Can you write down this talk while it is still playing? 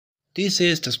This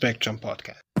is the Spectrum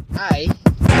Podcast. Hi.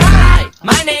 Hi,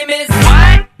 my name is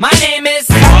what? My name is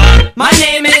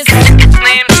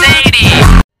name's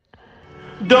Sadie.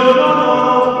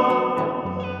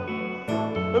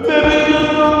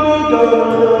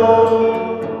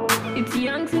 It's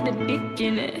young to the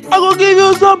beginners. I go give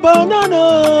you some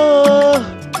banana.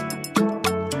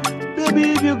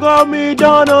 Baby, if you got me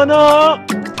down or not.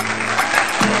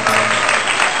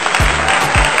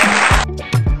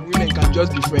 Women can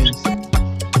just be friends.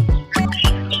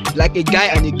 Like a guy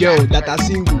and a girl that are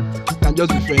single can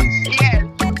just be friends.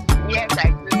 Yes,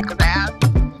 I do, because I have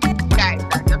guys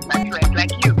that are just my friends,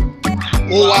 like you.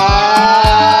 Oh,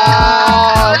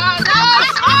 wow!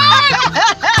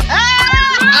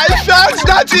 I felt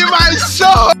that in my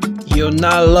soul! You're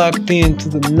now locked into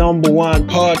the #1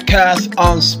 podcast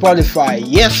on Spotify.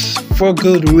 Yes, for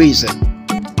good reason.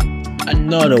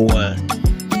 Another one.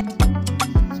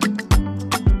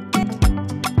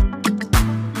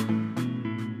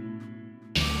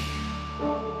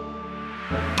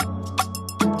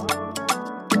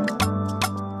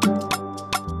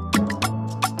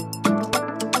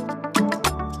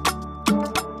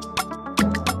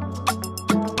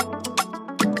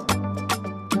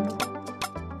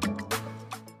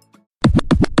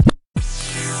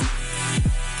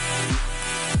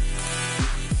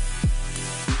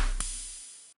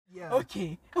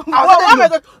 Okay. What am I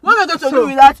going to do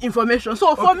with that information?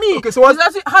 So for me, so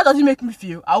how does it make me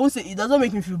feel? I won't say it doesn't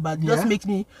make me feel bad. It Yeah. just makes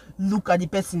me look at the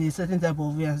person in a certain type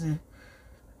of way and say,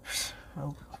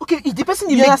 Okay, if the person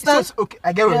You makes understand? sense, okay,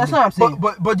 I get what You you understand what I'm saying?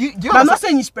 But do you but I'm not understand?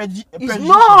 saying it's It's prejudicial.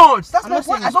 not. That's I'm my not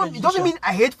saying point. it's It doesn't prejudicial. mean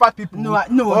I hate fat people. No, or that's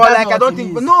like not I don't what think.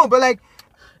 it But is. no, but like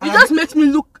It just makes me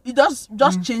look. It just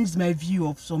changed my view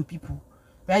of some people.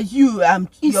 Right? You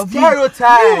it's your view.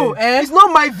 stereotype. You, It's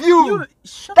not my view.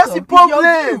 Shut That's up. the It's your problem.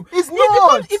 view. It's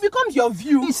not. It becomes your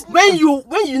view It's when you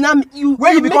now you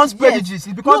When it make- becomes yes. prejudice,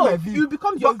 it becomes No, my view. You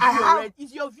become your But I view have- already.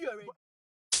 It's your view already.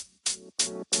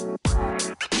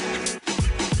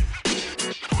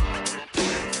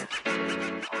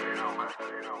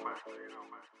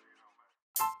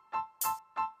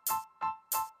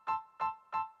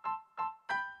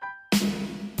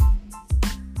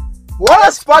 What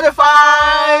up,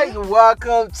 Spotify?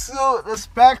 Welcome to the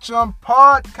Spectrum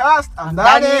Podcast. I'm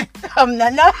Danny, I'm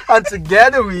Nana. and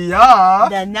together we are.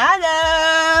 Nana.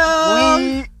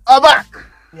 We are back.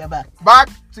 We are back. Back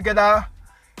together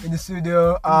in the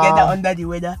studio. Together under the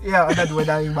weather. Yeah, under the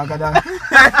weather in Bagada.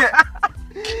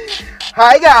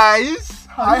 Hi guys.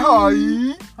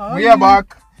 Hi. We are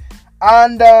back.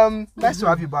 And nice to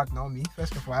have you back, Naomi.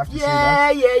 First of all, I have to say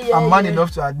that. Yeah. I'm man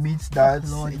enough to admit that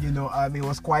Lord. it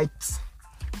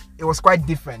was quite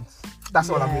different. That's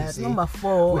all I'm going to say. Number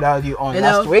 4. Without you on You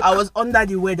last know, week. I was under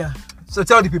the weather. So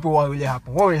tell the people what really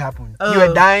happened. What really happened? You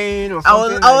were dying or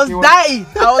something? I was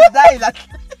dying. Like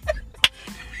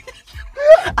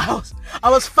I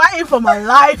was fighting for my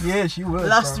life. Yeah, she was.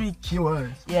 Last bro. week. She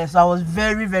was. Yes, I was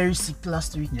very, very sick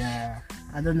last week. Yeah.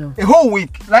 I don't know. A whole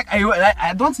week.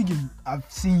 I don't think I've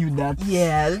seen you that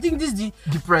Yeah, I think this is the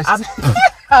depressed.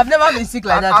 I've never been sick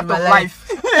like that out in my of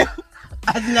life.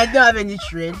 I didn't have any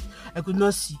strength. I could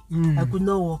not see. I could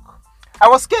not walk. I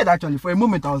was scared actually. For a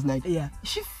moment, I was like, Yeah. is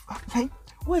she like?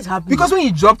 What is happening? Because when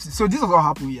you dropped, so this was what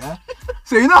happened, yeah.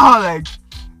 So you know how like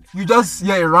you just see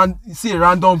a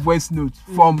random voice note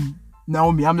from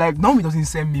Naomi. I'm like, Naomi doesn't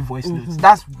send me voice notes.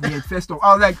 That's weird. First off,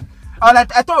 I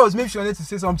thought it was maybe she wanted to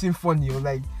say something funny or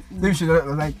like maybe she was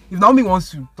like if Naomi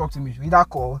wants to talk to me, she'll either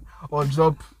call or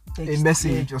drop Text, a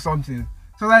message or something.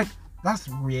 So like that's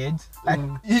weird. Like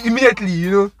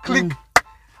immediately, click.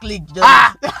 click. Just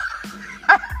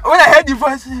When I heard the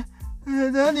voice,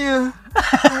 Daniel,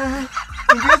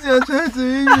 in case you're trying to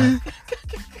ring me,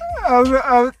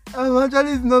 I'm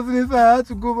actually not feeling fine. I had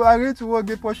to go back. I went to work.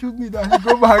 They pursued me. I had to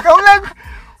go back. I'm like,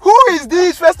 who is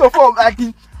this? First of all, like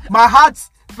my heart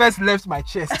first left my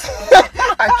chest.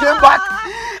 I came back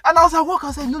and I was like, what?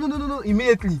 I said, no.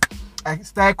 Immediately, I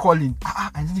started calling.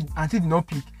 Auntie did not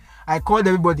pick. I called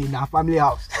everybody in our family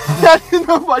house.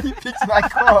 Nobody picked my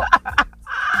call.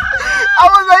 I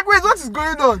was like, wait, what is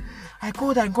going on? I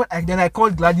called, and then I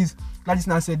called Gladys. Gladys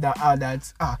now said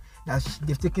that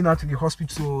they've taken her to the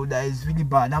hospital. That is really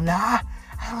bad. I'm like,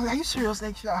 I was like, are you serious?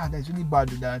 Like, that's really bad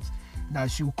with that.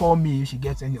 That she'll call me if she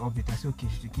gets any update. I said, okay,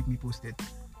 she should keep me posted.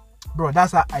 Bro,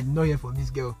 that's how I did not hear from this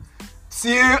girl.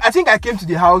 See, I think I came to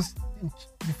the house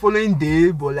the following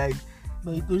day, but like,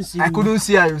 but you couldn't see I me. couldn't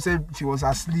see her. She said she was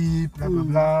asleep, blah blah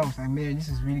blah. I was like, man, this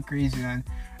is really crazy. And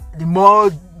the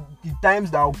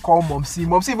times that I'll call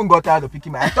Momsy even got tired of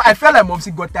picking my. I felt like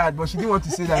Momsy got tired, but she didn't want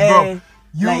to say that, bro.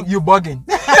 You bugging.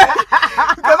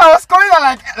 Because I was calling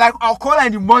her like I'll call her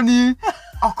in the morning,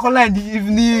 I'll call her in the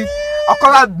evening, I'll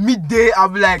call her midday. I'll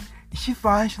be like, is she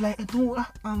fine? She's like, we've gone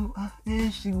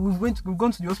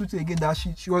to the hospital again. That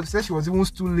she said she was even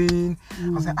stooling. I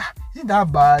was like, is it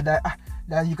that bad?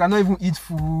 That you cannot even eat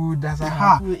food. That's like,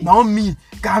 now me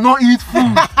cannot eat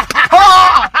food.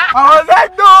 I was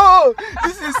like, no,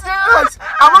 this is serious.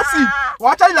 I must see.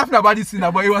 We're actually laughing about this thing,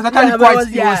 but it was actually it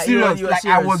was serious. Like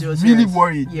I was really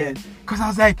worried. Yeah, because I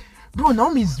was like, bro,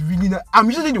 Naomi is really not. I'm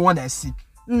usually the one that's sick.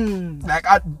 Like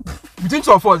between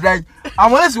two of us, like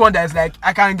I'm always the one that's like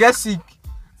I can get sick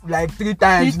like 3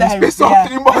 times in the space of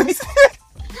 3 months.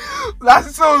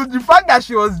 So the fact that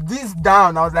she was this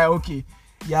down, I was like, okay,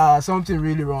 yeah, something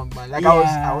really wrong, man. Like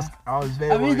I was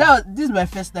very. I mean, worried. This is my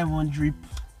first time on drip.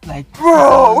 Like,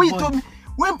 bro, when you told me,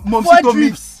 when mom told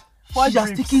me she was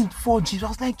taking 4 G's, I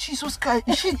was like, Jesus Christ,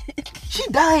 is she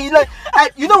dying? Like,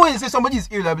 you know when you say somebody is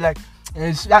ill, I'll be like, you know,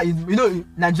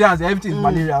 Nigerians, everything is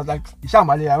malaria. I was like, it's not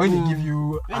malaria. When they give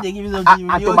you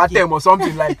atomatem or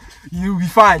something, like, you'll be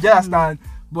fine. Do you understand?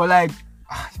 But like,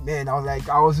 man, I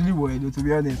was really worried, to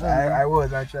be honest. I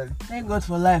was actually. Thank God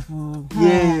for life.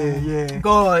 Yeah.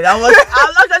 God, I'm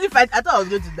actually fighting. I thought I was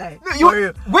going to die.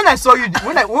 No, when I saw you,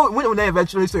 when I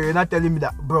eventually saw you, you're not telling me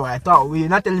that, bro. You're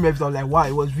not telling me everything. I was like, wow,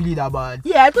 it was really that bad.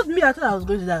 Yeah, I thought I was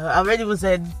going to die. I already even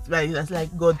said like that's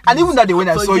like God. And even that day when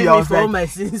I saw you, I was like, my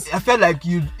sins. I felt like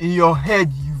you in your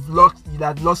head you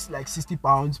had lost like 60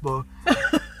 pounds, but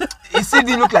it still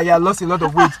didn't look like you had lost a lot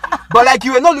of weight. But like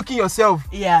you were not looking yourself.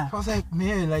 Yeah. I was like,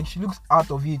 man, like she looks out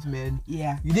of it, man.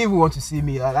 Yeah. You didn't even want to see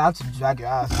me. Like, I had to drag your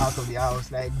ass out of the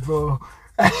house. Like, bro.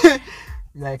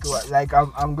 Like what? Like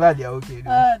I'm glad you're okay, dude.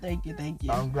 Thank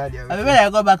you. I'm glad you're okay. I mean, when I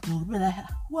got back to be like,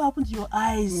 what happened to your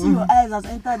eyes? See, your eyes has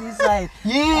entered inside.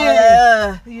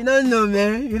 Yeah. You don't know,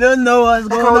 man. You don't know what's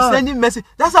Like going I was on. sending message.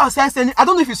 That's how I started sending. I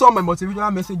don't know if you saw my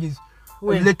motivational messages.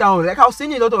 Later on, like I was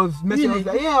sending a lot of messages. Really?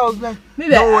 Like, I was like,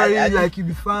 Maybe don't worry, like you'll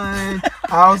be fine.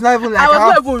 I was not even like, I was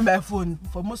not even with my phone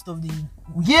for most of the.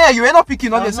 Yeah, you were not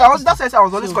picking up. That's why I was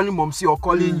always So, calling Momsi or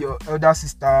calling your elder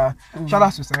sister. Shout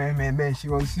out to Sarah, man. She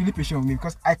was really patient with me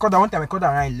because I called her one time. I called her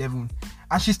around 11,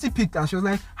 and she still picked and she was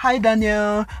like, "Hi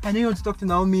Daniel, I know you want to talk to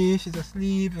Naomi. She's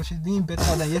asleep and she's doing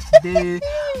better than yesterday."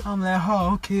 I'm like,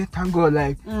 "Oh, okay, thank God.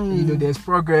 Like, you know, there's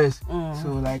progress."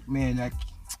 So like, man,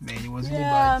 it was really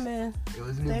bad. Man. It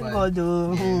was really Thank bad. God,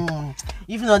 though. Yeah.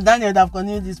 If not, Daniel would have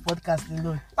continued this podcast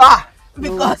alone.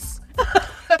 Because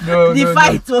the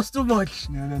fight was too much.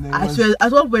 No. I swear,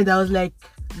 at one point I was like,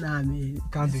 nah, man,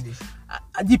 Can't do this.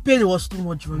 The pain was too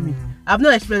much for me. I've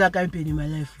not experienced that kind of pain in my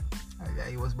life. Yeah,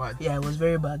 it was bad. Yeah, it was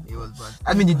very bad. It was bad.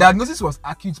 I mean, the diagnosis was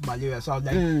acute malaria, so I was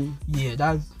like, yeah,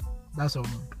 that's some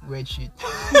weird shit.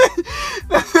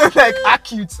 Like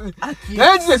acute. When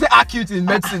you say acute in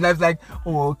medicine, that's like,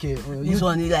 oh, okay. This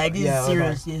one is like, this is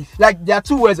serious. Okay. Yes. Like there are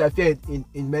 2 words I fear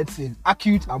in medicine: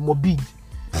 acute and morbid.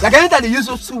 Like anytime they use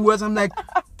those 2 words, I'm like,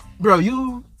 bro,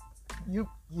 your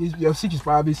sick is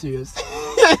probably serious.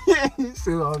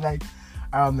 So I was like,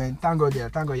 oh man, thank God you're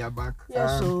back.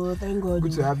 Yeah, so thank God.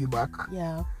 Good to have you back.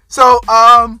 Yeah. So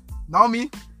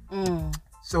Naomi.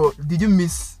 So did you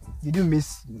miss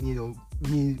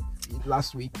me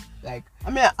last week? Like, I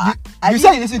mean, you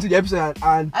said you listened to the episode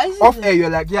and off air you're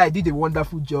like, yeah, I did a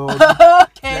wonderful job.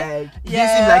 Okay. Like, you didn't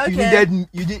seem like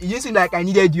you didn't seem like I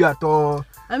needed you at all.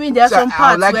 I mean, there are some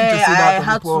parts like where I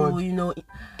had pod. to,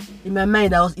 in my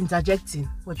mind I was interjecting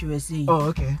what you were saying. Oh,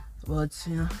 okay. But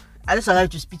I just allowed you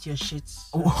to spit your shit.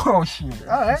 Oh shit.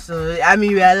 Alright. So I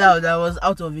mean, we allowed. I was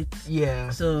out of it. Yeah.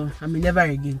 So I mean, never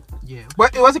again. Yeah.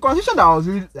 But it was a conversation that I was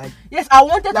really like. Yes, I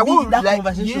wanted to like, be in that like,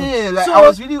 conversation. Yeah, like so I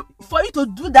was really. For you to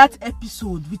do that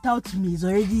episode without me is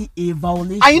already a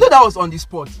violation. And you know that was on the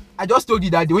spot. I just told you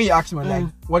that the way you asked me, like,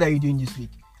 what are you doing this week?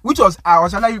 Which was, I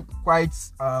was actually quite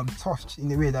touched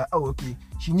in a way that, oh, okay,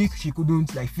 she knew she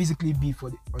couldn't like physically be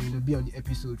be on the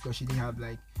episode because she didn't have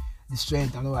like the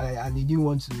strength and all that, and they didn't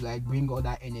want to like bring all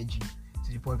that energy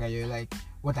to the podcast. You're like,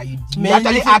 what are you doing? You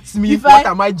actually asked me, what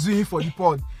am I doing for the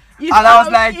pod? And I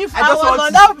was like, I just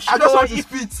want to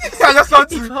spit. I just want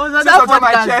to sit on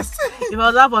my chest. If I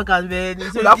was that podcast, man,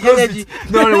 so we'll have the closed energy it.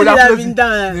 No, we'll have closed it.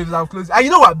 We'll have closed it. And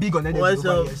you know what, big on energy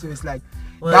over here, so it's like,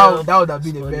 that would have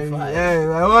been a very,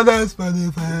 I want to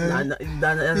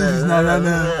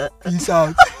Spotify. Peace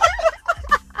out.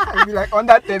 I'll be like,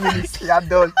 under 10 minutes, you're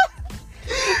done.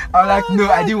 I'm like, no,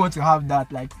 I didn't want to have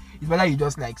that. Like, it's better you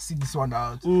just like sit this one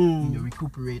out,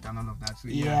 recuperate and all of that. So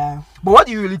yeah. But what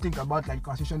do you really think about like the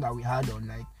conversation that we had on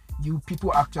like you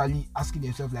people actually asking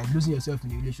themselves like losing yourself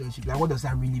in a relationship? Like, what does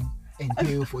that really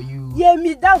entail for you? Yeah,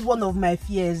 that's one of my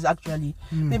fears actually.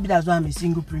 Maybe that's why I'm a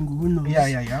single Pringle. Who knows?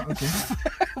 Yeah. Okay.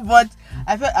 But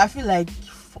I feel like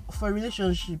for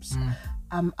relationships,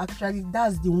 actually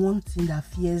that's the one thing that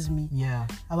fears me. Yeah.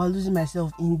 About losing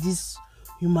myself in this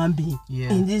human being,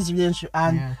 in this relationship,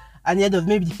 and at the end of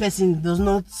maybe the person does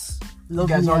not love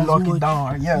me as much. You guys don't lock it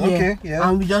down. Yeah. Okay. Yeah.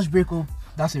 And we just break up.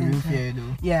 That's a real fear,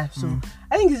 though. Yeah. So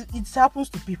I think it happens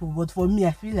to people, but for me,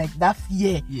 I feel like that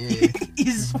fear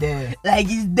is there. Like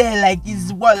it's there. Like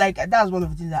it's what. Like that's one of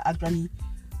the things that actually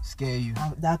scare you.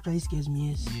 That actually scares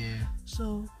me. Yes. Yeah.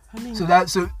 So. I mean,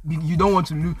 so you don't want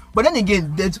to lose, but then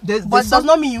again, there's but does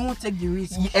not mean you won't take the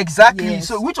risk. Exactly. Yes.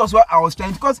 So which was what I was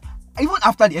trying, because even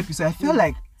after the episode, I feel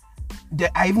like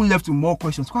I even left with more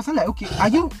questions, because I'm like, okay,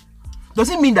 does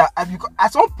it mean that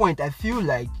at some point I feel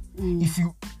like if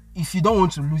you don't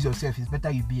want to lose yourself, it's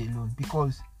better you be alone,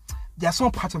 because there are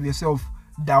some parts of yourself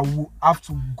that will have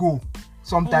to go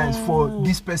sometimes for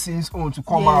this person's own to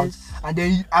come out, and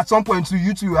then at some point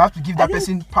you too have to give that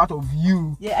person part of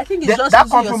you. Yeah, I think it's just that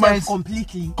compromise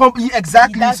completely.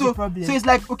 Exactly. That's so the problem. So it's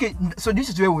like, okay, so this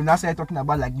is where we now start talking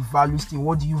about like the values thing.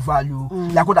 What do you value?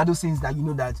 Like what are those things that you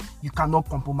know that you cannot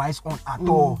compromise on at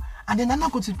all? And then I now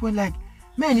go to the point like,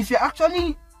 man, if you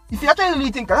actually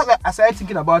really think, I started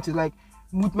thinking about it, like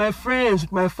with my friends,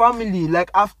 with my family,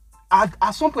 like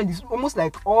at some point it's almost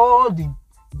like all the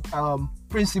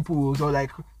principles or like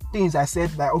things I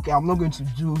said like, okay, I'm not going to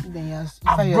do,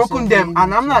 I've broken them,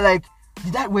 and I'm not like,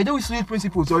 were those sweet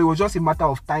principles, or it was just a matter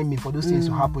of timing for those things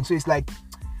to happen? So it's like,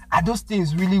 are those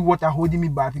things really what are holding me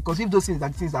back? Because if those things are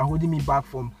things that are holding me back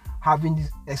from having this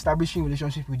establishing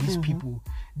relationship with these people,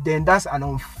 then that's an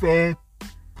unfair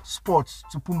spot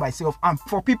to put myself, and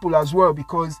for people as well,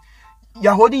 because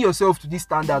you're holding yourself to this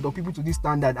standard or people to this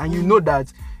standard, and you know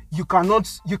that you cannot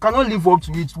live up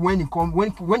to it when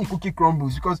the cookie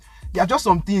crumbles, because there are just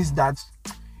some things that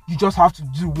you just have to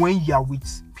do when you're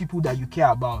with people that you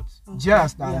care about. Do you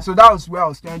understand? Yeah. So that was where I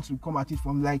was trying to come at it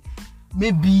from, like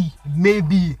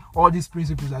maybe all these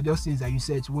principles are just things that you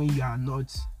said when you are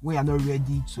not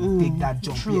ready to take that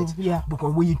jump yet. Yeah.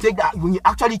 Because when you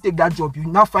actually take that jump, you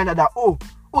now find out that oh,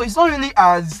 it's not really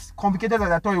as complicated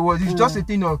as I thought it was. It's just a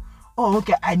thing of, oh,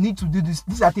 okay, I need to do this.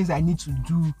 These are things I need to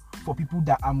do for people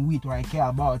that I'm with or I care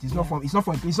about. It's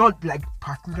not like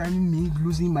particularly me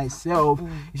losing myself.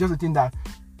 It's just a thing that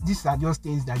these are just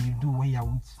things that you do when you're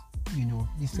with,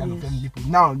 this kind of family people.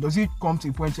 Now, does it come to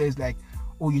a point where it's like,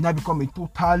 oh, you now become a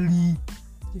totally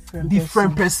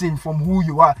different person from who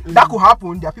you are? That could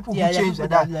happen. There are people who change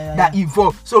that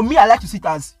evolve. So me, I like to see it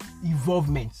as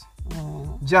evolvement.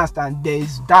 Just, and there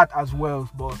is that as well,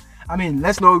 but I mean,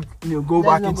 let's not go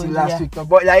back into last week, but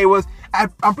like it was.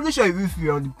 I'm pretty sure if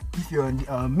you're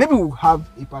on, maybe we'll have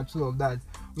a part 2 of that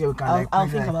where we can I'll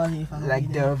think about it.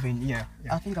 Like delve in,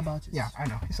 I'll think about it. Yeah, I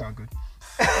know, it's all good.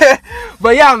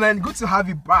 But yeah, man, good to have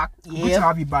you back. Good to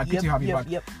have you back.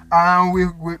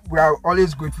 We are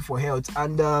always grateful for health,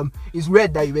 and it's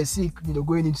weird that you were sick,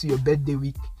 going into your birthday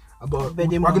week. We're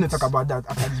going to talk about that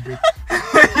after this break.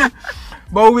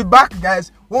 But we're back, guys.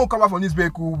 When we come back from this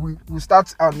break, we'll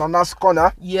start Nana's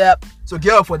corner. Yep. So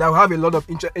get up for that. We have a lot of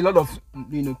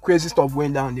crazy stuff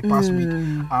going down the past week,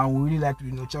 and we really like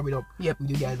to chop it up with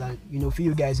you guys, and feel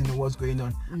you guys what's going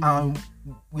on. And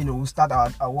we'll start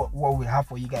what we have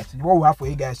for you guys today. What we have for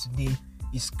you guys today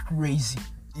is crazy.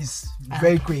 It's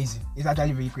very crazy. It's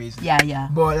actually very crazy. Yeah.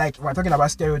 But like, we're talking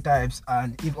about stereotypes,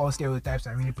 and if all stereotypes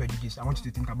are really prejudiced, I want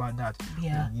you to think about that.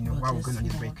 Yeah. While we're going on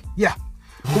this break. Yeah.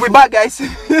 We'll be back, guys.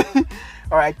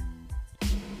 All right.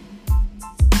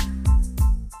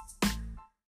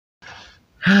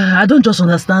 I don't just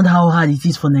understand how hard it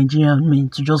is for Nigerian men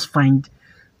to just find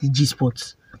the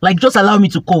G-spots. Like, just allow me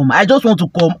to come. I just want to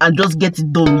come and just get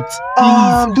it done with.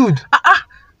 Please. Dude.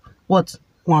 What?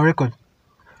 One record.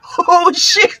 Oh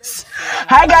shit!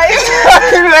 Hi guys.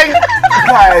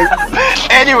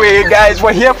 Anyway, guys,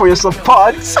 we're here for your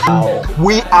support.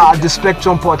 We are the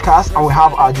Spectrum Podcast, and we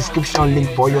have our description link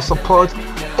for your support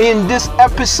in this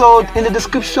episode in the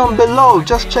description below.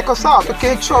 Just check us out,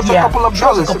 okay? Show us a couple of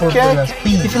dollars, okay?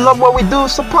 If you love what we do,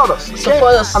 support us. Okay?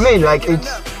 Support us. I mean, like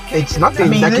it's nothing.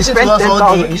 Like you spend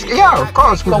 10,000. Yeah, of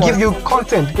course. We'll give you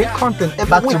content, great content every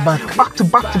back week. Back to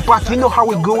back. You know how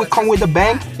we go. We come with a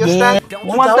bang. You understand?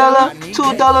 $1,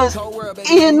 $2,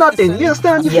 ain't nothing. You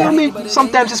understand? You feel me?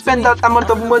 Sometimes you spend that amount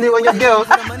of money on your girl.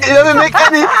 It doesn't make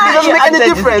any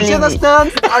difference. You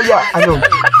understand? Yeah, I know.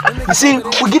 You see,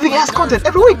 we give you guys content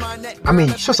every week. I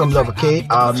mean, show some love, okay?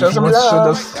 Show some love.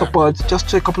 Show us support. Just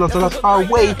throw a couple of dollars our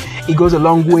way. It goes a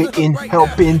long way in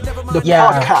helping the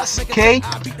podcast, okay?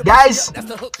 Guys,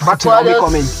 back to the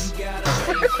comments.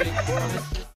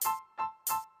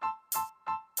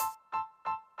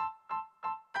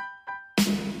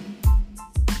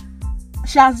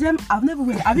 Shazam, I've never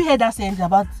really, have you heard that saying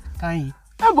about Kanye?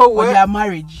 Yeah, but Or their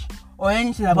marriage? Or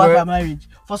anything about Well- their marriage?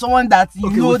 For someone that you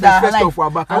okay, know well, that her first life, off, we're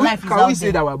back. her Can we, life is can out we say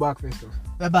there. that we're back first off?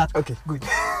 We're back. Okay, good.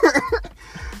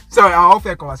 Sorry, our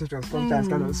off-air conversation sometimes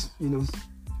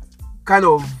kind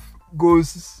of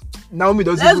goes. Naomi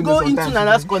doesn't Let's even go know into sometimes.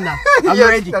 Nana's corner. I'm Yes,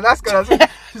 ready. Nana's corner.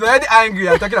 She's already angry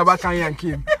and talking about Kanye and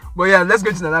Kim. But yeah, let's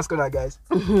go to Nana's corner, guys.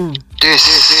 This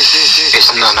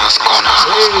is Nana's Corner.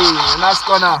 Hey, Nana's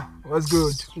corner. What's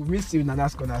good? We missed you,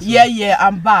 Nana's corner. So. Yeah,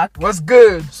 I'm back. What's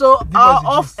good? So Give our us the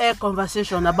gist. off-air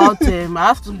conversation about I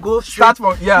have to go straight. Start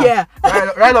from yeah.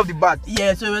 right off the bat.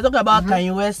 Yeah, so we're talking about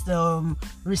Kanye West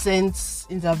recent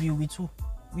interview with who?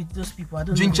 With those people. I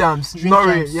don't Drink know. Champs, Drink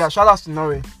Nori. Champs. Yeah, shout out to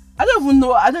Nori. I don't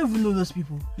even know those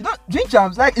people. You don't Drink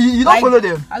Champs, like you don't Like, follow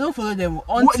them. I don't follow them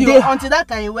What, until that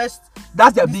Kanye West.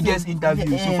 That's their Listen, biggest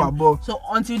interview so far, but So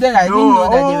until then, I didn't know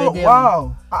that they were there.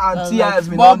 Wow. I And was Tia like, has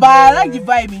been but on I there. like the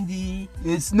vibe in the.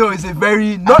 It's a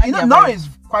very like their Nori vibe. is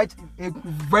quite a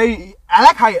very. I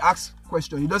like how he asks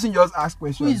questions. He doesn't just ask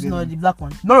questions. Who is not the black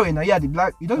one? Nori? No, yeah, the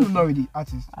black. You don't know Nori, the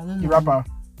artist, I don't the know. rapper.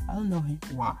 I don't know him.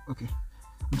 Wow. Okay.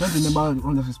 I'm trying to remember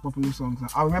one of his popular songs.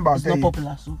 I remember. It's not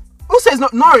popular, so Who says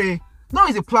not Nori? Nori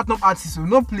is a platinum artist, so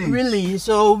no play. really.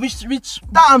 So which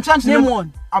That I'm trying to name remember.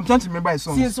 one? I'm trying to remember his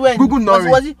songs. Since when? Google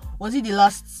Nori. Was he the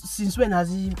last? Since when has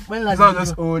he? When last? It's not did he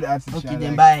just go? old artists. Okay, yeah,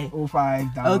 then like bye.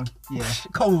 05 down. Okay. Yeah.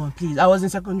 Come on, please. I was in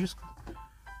secondary school.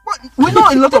 But we know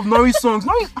a lot of Nori songs.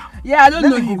 Nori, Yeah, I don't let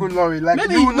know me him. Google Nori. Like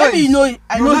Maybe you will maybe his- you know.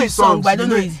 I you know will his song, but I don't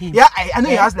you know his him. Yeah, I know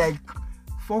he Yeah. has like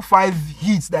 4-5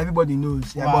 hits that everybody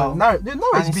knows. Yeah, Wow. but Nori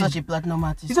And is he's big. such a platinum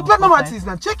artist. He's a of platinum 4-5 artist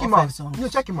now. Check him 4-5 out. songs. No,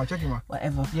 check him out.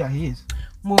 Whatever. Yeah, he is.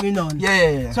 Moving on.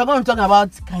 Yeah. So we're going to talk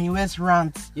about Kanye West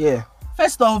rant. Yeah.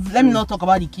 First off, let me not talk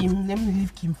about the Kim. Let me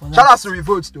leave Kim for that. Shout out to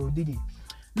Revolt though, did he?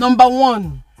 Number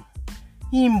one,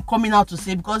 him coming out to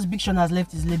say because Big Sean has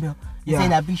left his label. He's Yeah. saying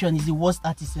that Big Sean is the worst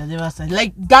artist he has ever signed.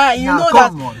 Like, guy, you Nah, know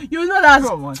come that. on. You know that.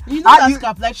 Come on. You know that's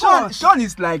cap. Like, come on. Sean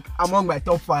is like among my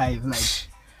top 5.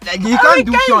 Like you I can't mean,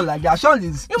 do can Sean you- like that. Sean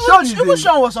is Even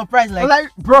Sean was surprised. Like,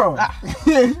 bro. I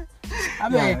mean,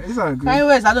 Yeah, it's not good. Kanye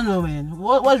West, I don't know, man.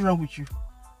 What's wrong with you?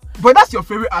 But that's your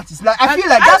favorite artist. Like I feel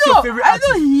like that's your favorite artist.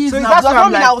 I know he is So now. that's But why I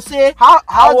I'm mean, like, I'll say how do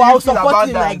I'll you feel support about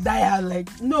him that? like that.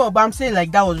 Like, no, but I'm saying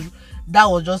like that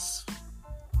was just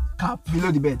cap.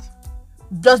 Below the bed.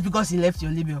 Just because he left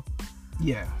your label.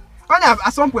 Yeah. And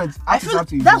at some point, I artists feel have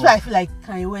to that's evolve. why I feel like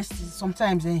Kanye West is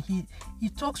sometimes and he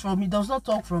does not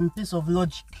talk from a place of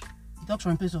logic. He talks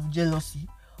from a place of jealousy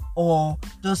or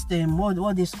just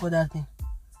what they call that thing.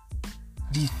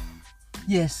 Beef.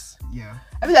 Yes. Yeah.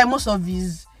 I feel like most of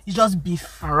his it's just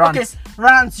beef. And rants. Okay,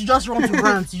 rants. You just want to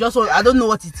rant. You just want, I don't know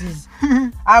what it is.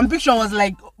 And Big Sean was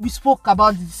like, we spoke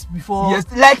about this before. Yes,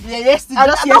 like yesterday.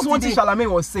 and Just that's one thing yesterday.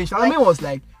 Charlamagne was saying. Charlamagne was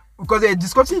like, because they're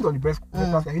discussing it on the breakfast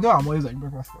club. You know I'm always on the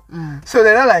breakfast club. So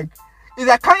they're like, it's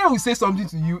like Kanye will say something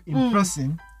to you in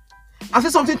person and say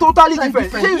something totally Like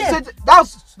different. different, He yeah. said that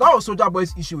was Soulja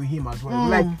Boy's issue with him as well.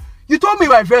 Like, you told me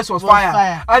my verse was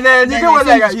fire. And then Then you was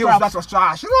I like, think yo, it's that was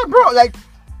trash. You know, bro, like,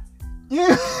 yeah.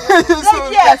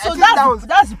 Like, so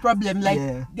that's the problem. Like,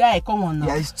 Yeah. guy, come on now.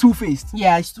 Yeah, it's two-faced.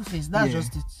 Yeah, it's two-faced. That's Yeah.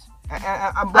 just it.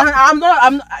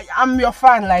 I'm I'm your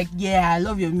fan. Like, yeah, I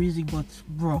love your music, but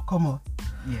bro, come on.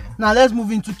 yeah. Now let's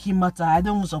move into Kim matter. I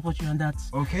don't want to support you on that.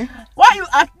 Okay. Why you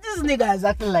act? This nigga is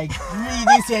acting like he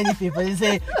didn't say anything, but he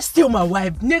said, "Still my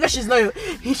wife, nigga. She's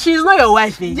not your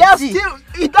wife." Eh? Yeah, See, still,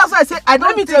 that's why I said I don't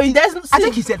let me think tell you, there's I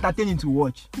think he's entertaining to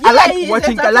watch. Yeah, I like he's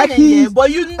watching. I like entertaining, his. yeah,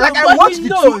 but you know, like I but watched he the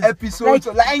knows. 2 episodes.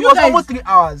 Like it you was guys- almost 3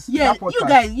 hours. Yeah, that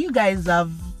podcast.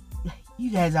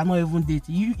 you guys are not even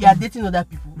dating. You are dating other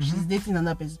people. She's dating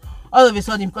another person. All of a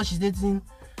sudden, because she's dating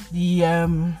the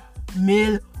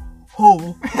male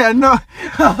hoe. Yeah, no.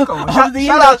 Come on. Of the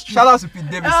Shout industry. out to Pete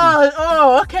Davidson.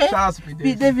 Okay. Shout out to Pete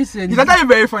Pete Davidson. Davidson. He's actually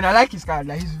very funny. I like his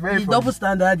character. He's very The funny. double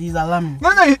standard is alarming.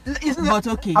 No, it's not.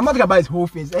 But okay. I'm not talking about his whole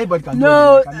face. Everybody can do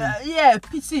No, it. Like, I mean, yeah,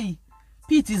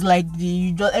 Pete is like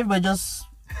everybody just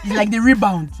is like the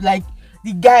rebound, like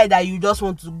the guy that you just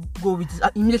want to go with.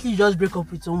 Immediately you just break up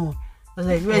with someone. It's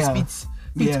like, where's Yeah. Pete?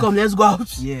 Pete, Yeah. come, let's go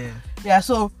out. yeah.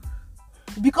 So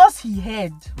because he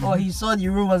heard or he saw the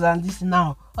rumors and this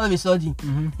now, all of a sudden,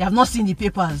 you have not seen the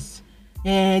papers.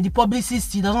 The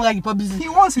publicist, he doesn't like the publicist. He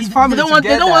wants his family They don't want.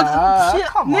 together.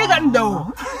 Come Nigga, on.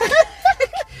 no.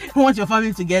 You want your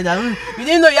family together. You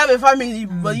didn't know you have a family,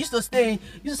 but you used to stay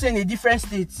in a different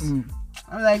state.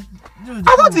 I'm like, dude.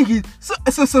 I don't think he's so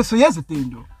here's the thing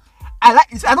though.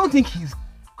 I don't think he's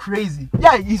crazy.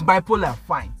 Yeah, he's bipolar,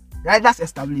 fine. Right? That's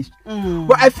established.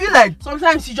 But I feel like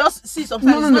sometimes he just sometimes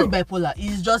No. it's not bipolar.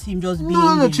 It's just him just being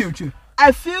no, him. chill.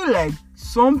 I feel like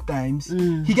sometimes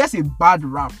he gets a bad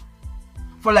rap.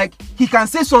 for like he can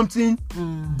say something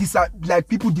like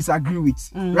people disagree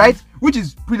with, right? Which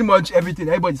is pretty much everything.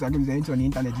 Everybody disagrees with anything on the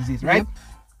internet these days, right?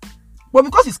 But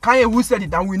because it's Kanye who said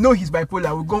it and we know he's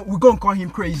bipolar, we're going to call him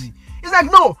crazy. It's like,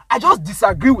 no, I just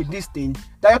disagree with this thing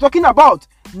that you're talking about.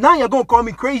 Now you're going to call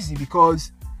me crazy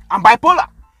because I'm bipolar.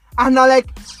 And I'm like,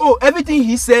 oh, everything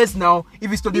he says now,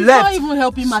 if it's to the left. It's not even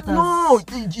helping matters. No,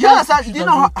 you understand? You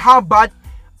know how bad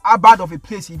of a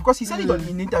place he, because he said it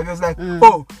in the interview. It was like,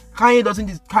 oh,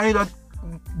 Kanye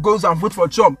goes and vote for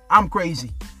Trump. I'm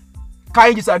crazy.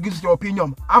 Kanye disagrees with your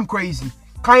opinion. I'm crazy.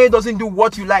 Kanye doesn't do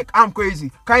what you like. I'm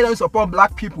crazy. Kanye doesn't support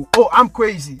black people. Oh, I'm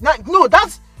crazy. No,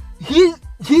 that's he's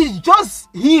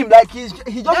just him. Like he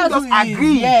doesn't just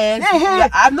agree. Yeah,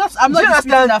 I'm not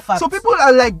disputing that fact. So people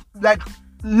are like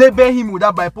label him with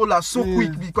that bipolar so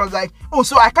quick because like, oh,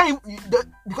 so I can't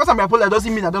because I'm bipolar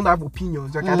doesn't mean I don't have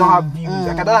opinions. Like I don't have views.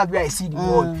 Like I don't have where I see the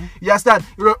world. You understand?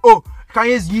 Oh,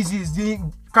 Kanye's Yeezys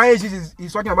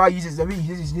he's talking about Yeezys. The way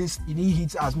he didn't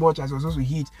hit as much as he was supposed to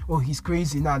hit. Oh, he's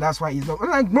crazy now. That's why he's not. I'm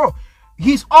like, bro,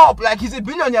 he's up. Like he's a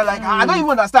billionaire. Like I don't even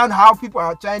understand how people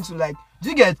are trying to like. Do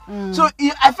you get? So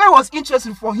I felt it was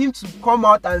interesting for him to come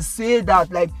out and say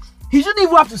that. Like he shouldn't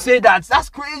even have to say that. That's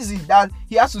crazy. That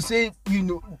he has to say,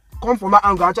 come from my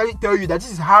angle, actually tell you that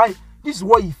this is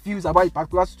what he feels about the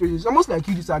particular situation. It's almost like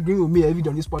you disagreeing with me every day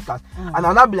on this podcast. And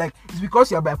I'll not be like, it's because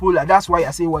you're bipolar, that's why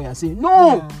I say what you're saying.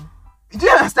 No! Do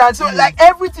you understand? So like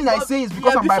everything I say is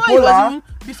because I'm bipolar.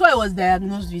 Before I was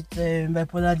diagnosed with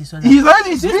bipolar disorder, he's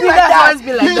always been like that.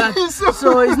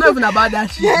 So it's not even about that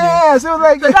shit. Yeah, so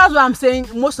that's what I'm saying.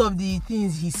 Most of the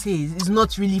things he says is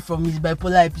not really from his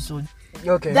bipolar episode.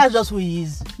 Okay. That's just who he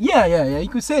is. Yeah. You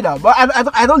could say that, but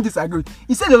I don't disagree.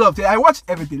 He said a lot of things. I watched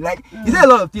everything. Like he said a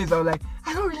lot of things. I was like,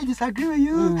 I don't really disagree with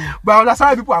you, but that's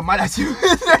why people are mad at you.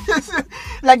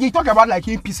 Like he talk about like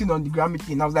him pissing on the Grammy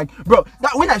thing. I was like, bro,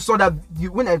 that when I saw that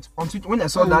when I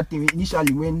saw that thing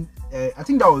initially, when I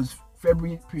think that was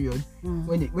February period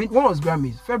when was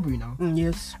Grammys? February now.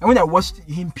 Yes. And when I watched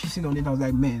him pissing on it, I was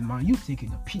like, man, you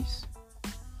taking a piss.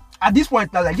 At this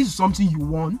point, like this is something you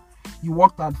won. You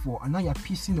worked hard for, and now you're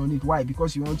pissing on it. Why?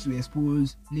 Because you want to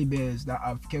expose labels that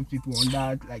have kept people on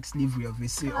that like slavery of a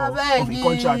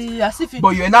contract.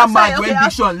 But you're not mad when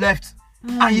Big Sean left,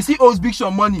 and you see owes Big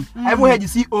Sean money. I even heard you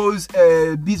see owes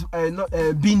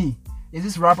Beanie. There's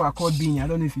this rapper called Beanie. I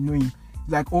don't know if you know him.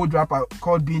 Like old rapper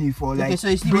called Beanie for like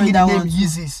bringing the name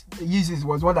Yeezys. Yeezys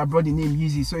was one that brought the name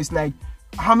Yeezy. So it's like,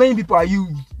 how many people are you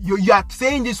are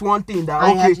saying this one thing that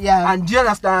and do you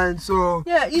understand? So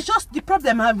it's just the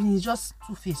problem I'm having is just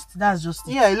two-faced. That's just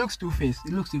it. Yeah, it looks two-faced.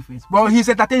 But he's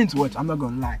entertaining to watch. I'm not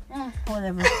gonna lie.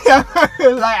 Whatever.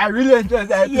 Like I really enjoyed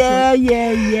that episode.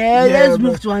 Yeah. Let's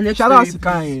move to our next. Shout out to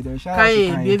Kanye though.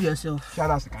 Kanye, behave yourself.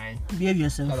 Shout out to Kanye. Behave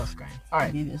yourself. Shout out to Kanye. All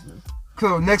right. Behave yourself.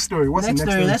 So next story. What's the next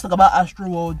story? Let's talk about Astro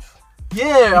World.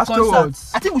 Yeah,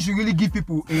 afterwards. I think we should really give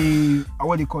people a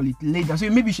what they call it later. So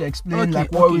maybe you should explain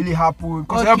what really happened,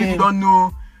 because a lot of people don't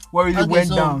know what really went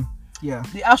down. Yeah.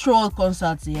 The Astro World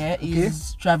concert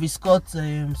is Travis Scott's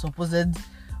supposed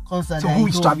concert. So who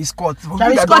is Travis Scott?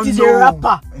 Travis Scott is a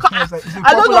rapper. He's a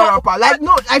popular rapper. Like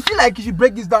no, I feel like you should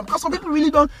break this down because some people really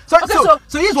don't. So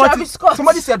here's what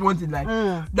somebody said one thing like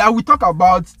that we talk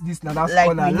about this now that's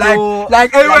corner.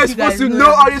 Like everyone's supposed to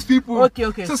know all these people.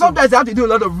 Okay. So sometimes they have to do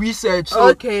a lot of research. So,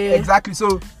 exactly.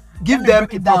 So give them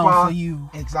a proper for you.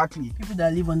 Exactly. People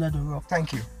that live under the rock.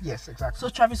 Thank you. Yes, exactly. So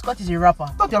Travis Scott is a rapper.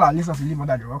 Don't tell our listeners to live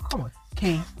under the rock. Come on.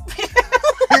 Okay.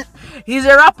 He's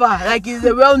a rapper, like he's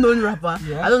a well-known rapper.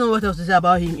 Yeah. I don't know what else to say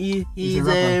about him. He's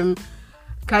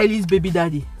Kylie's baby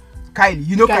daddy. Kylie,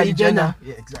 you know Kylie Jenner.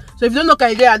 Yeah, exactly. So if you don't know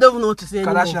Kylie Jenner, I don't even know what to say.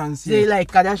 Kardashians, say like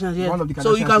Kardashians, yeah. One of the Kardashian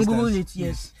so you can sisters. Google it,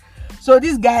 yes. So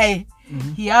this guy,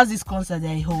 he has this concert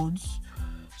that he holds.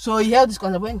 So he held this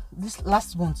concert when this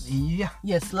last month. Yeah.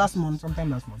 Yes, last month. Sometime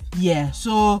last month. Yeah.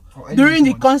 So during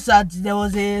the concert, there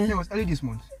was a. It was early this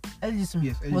month. Early this month.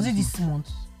 Yes. Was it this month?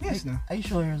 Yes. Are you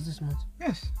sure it was this month?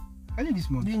 Yes. Early this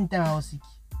month. During the time I was sick.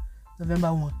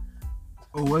 November 1.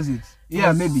 Oh, was it?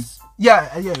 Yeah, maybe.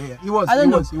 Yeah. It was.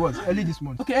 It was early this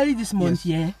month. Okay, early this month,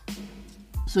 yeah.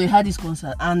 So he had this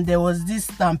concert, and there was this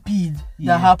stampede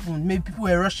that happened. Maybe people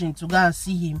were rushing to go and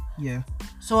see him. Yeah.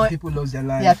 So people lost their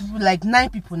lives. Yeah, people like 9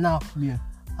 people now. Yeah.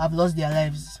 Have lost their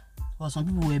lives. Well, some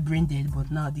people were brain dead, but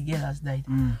now the girl has died.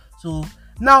 So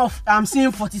now I'm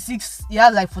seeing 46. He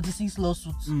had like 46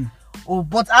 lawsuits. Oh,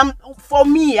 but for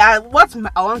me, what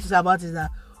I want to say about it is that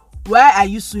why are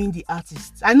you suing the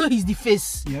artist? I know he's the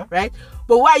face, right?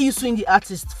 But why are you suing the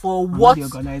artist for what? The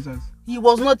organizers. He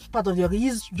was not part of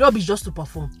his job is just to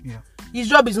perform. Yeah. His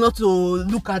job is not to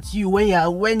look at you when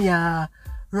you're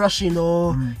rushing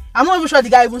or I'm not even sure the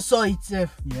guy even saw it.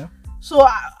 Yeah. So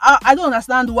I don't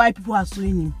understand why people are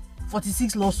suing him.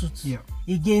 46 lawsuits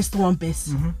against one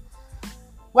person.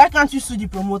 Why can't you sue the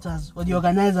promoters or the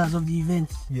organizers of the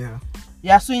event? Yeah.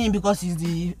 You are suing him because he's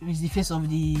the face of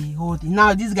the whole thing.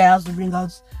 Now this guy has to bring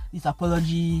out this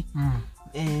apology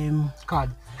card.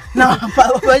 Now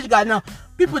apology card. Now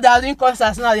people that are doing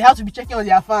concerts now, they have to be checking on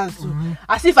their fans too.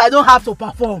 As if I don't have to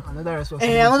perform. Another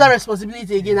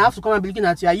responsibility again. I have to come and be looking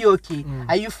at you. Are you okay?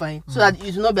 Are you fine? So that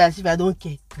it will not be as if I don't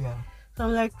care. Yeah. So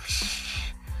I'm like,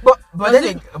 but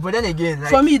then again,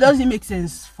 like, for me it doesn't make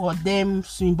sense for them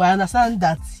suing, but I understand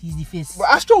that he's the face. But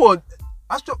Astro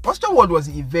World was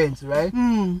the event, right?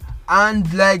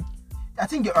 And like, I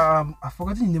think I've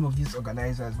forgotten the name of these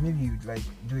organizers. Maybe you'd like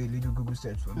do a little Google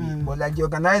search for me. But like the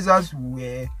organizers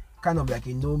were kind of like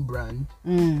a known brand.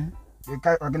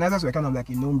 The organizers were kind of like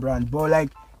a known brand, but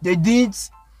like they did.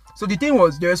 So the thing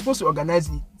was, they were supposed to organize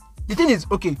it. The thing is,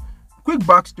 okay, quick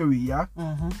backstory, yeah.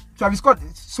 Travis Scott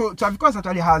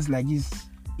actually has like this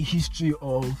history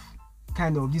of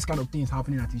these kind of things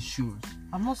happening at his shows.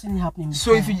 I've not seen it happening.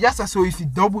 So if you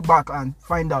double back and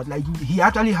find out, like he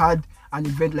actually had an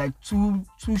event, like two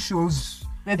shows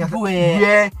where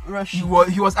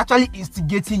he was actually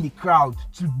instigating the crowd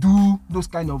to do those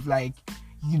kind of like,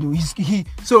 you know,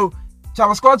 so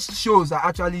Travis Scott's shows are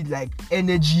actually like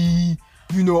energy,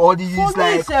 you know, all these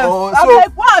like. I'm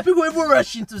like, why are people even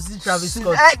rushing to see Travis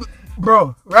Scott?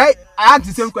 Bro, right? I asked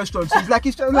the same question. So it's like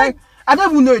it's just like, I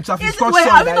don't even know if Travis Scott song.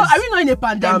 Are we not in a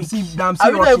pandemic?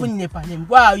 Are we not even in a pandemic?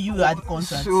 Why are you at the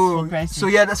concert?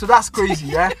 So that's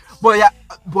crazy, right? But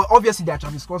obviously there are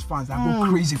Travis Scott fans that go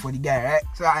crazy for the guy, right?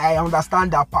 So I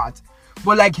understand that part.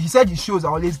 But like he said, his shows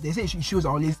are always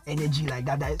energy like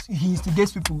that. That he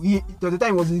instigates people. The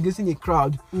time he was instigating a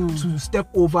crowd to step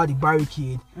over the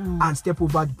barricade and step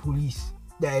over the police.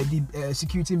 The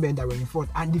security men that were in front,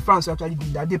 and the fans actually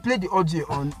did that. They played the audio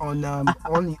on a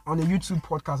YouTube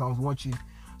podcast I was watching.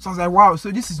 So I was like, wow,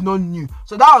 so this is not new.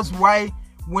 So that was why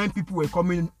when people were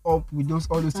coming up with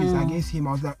all those things against him,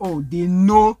 I was like, oh, they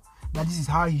know that this is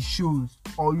how his shows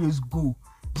always go.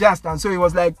 Just and so it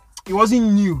was like, it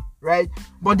wasn't new, right?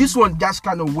 But this one just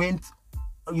kind of went,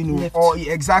 you know,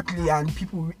 exactly, and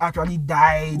people actually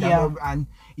died, and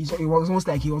it was almost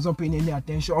like he wasn't paying any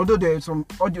attention. Although there were some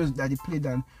audios that they played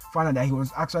and found out that he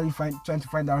was actually trying to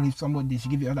find out if they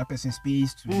should give the other person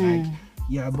space to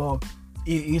but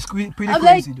it's pretty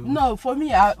crazy though. No, for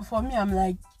me, I'm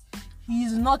like,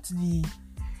 he's not the.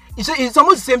 It's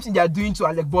almost the same thing they are doing to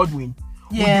Alec Baldwin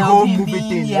with the whole movie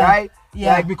thing, right?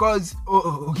 Yeah, like because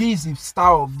he's the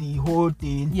star of the whole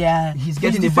thing. Yeah, he's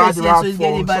getting a bad rap for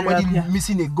somebody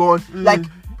missing a gun. Like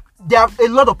there are a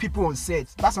lot of people on set.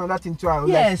 That's another thing too.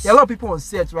 Yes, there are a lot of people on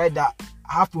set, right, that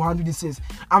have to handle these things.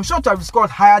 I'm sure Travis Scott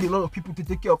hired a lot of people to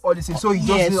take care of all these things, so he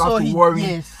just doesn't have to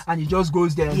worry, and he just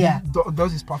goes there and he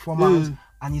does his performance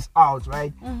and he's out,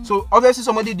 right? So obviously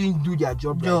somebody didn't do their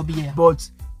job right? But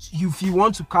if you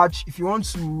want to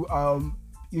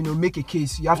make a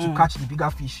case, you have to catch the bigger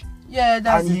fish. Yeah,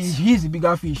 that's and he's the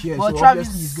bigger fish here, so Travis,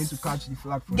 obviously he's going to catch the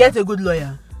flag for get that. A good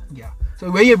lawyer. Yeah. So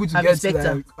were you able to get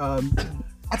like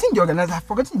I think the organizer, I've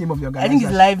forgotten the name of the organizer. I think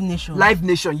it's Live Nation. Live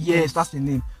Nation, yes, that's the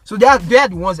name. So they are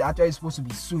the ones that are actually supposed to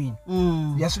be suing.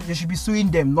 They should be suing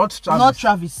them, not Travis. Not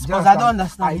Travis, because I don't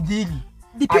understand. Ideally.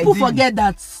 The people forget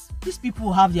that these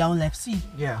people have their own life. See,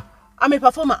 I'm a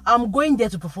performer. I'm going there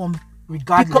to perform.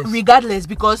 Regardless,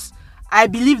 because I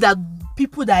believe that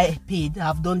people that I paid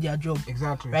have done their job.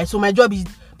 Exactly. Right. So my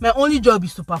only job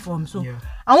is to perform. So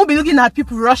I won't be looking at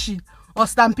people rushing or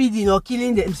stampeding or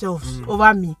killing themselves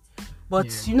over me.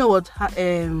 But you know what?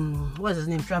 What's his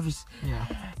name? Travis. Yeah.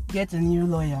 Get a new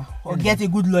lawyer or get a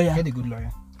good lawyer. Get a good lawyer.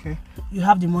 Okay. You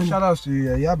have the money. Shout out to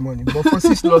you. You have money, but for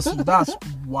 6 lawsuits, that's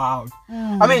wild.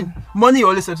 I mean, money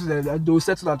always settles. They'll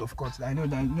settle out of court. I know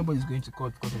that nobody's going to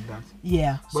court because of that.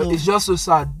 Yeah. But it's just so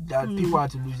sad that people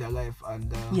had to lose their life.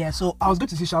 And so I was going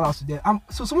to say shout outs to them.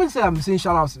 So someone said I'm saying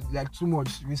shout outs like too much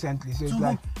recently. So it's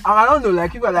like I don't know.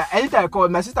 Like people are like anytime I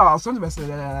called my sister, I was talking to my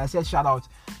sister and I said shout out.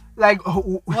 Like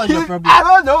what's your problem? I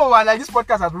don't know, man. Like this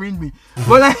podcast has ruined me.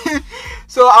 But like,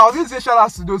 so I was going to say shout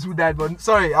outs to those who died. But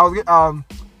sorry, I was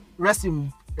rest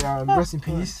in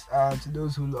peace to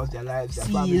those who lost their lives, their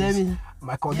families.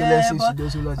 My condolences to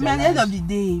those who lost their lives. At the end of the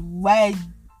day, why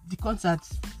the concert?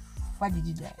 Why did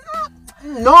you die?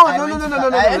 No.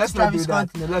 Let's not do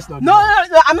that. No.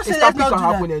 I'm not saying let's not do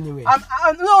happen anyway.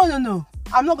 No.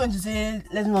 I'm not going to say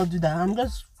let's not do that.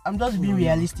 I'm just being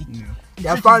realistic. Yeah.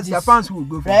 There are fans who will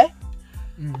go for it.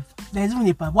 There's even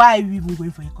a part. Why are you even going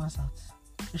for a concert?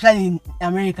 Especially in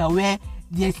America where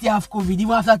they still have COVID even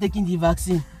after taking the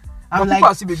vaccine. But people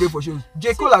are still going for shows.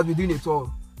 J. Cole has been doing it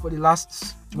all. for the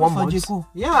last Even 1 for month. J. Cole.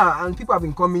 Yeah, and people have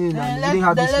been coming in and they didn't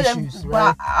have these issues,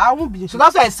 right? But I won't be. So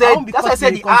that's why I said won't be the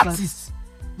cutting contract.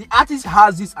 artist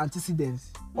has this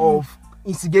antecedents of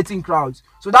instigating crowds.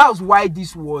 So that was why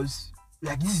this was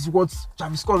like, this is what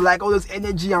Travis Scott like, all this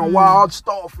energy and wild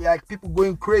stuff, like people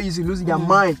going crazy, losing their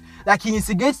mind. Like he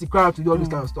instigates the crowd to do all this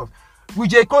kind of stuff. With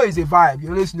J. Cole is a vibe. You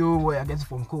always know where I get it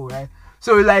from Cole, right?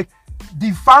 So like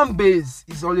the fan base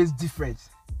is always different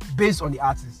based on the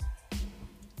artist.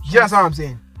 You understand what I'm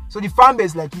saying? So the fan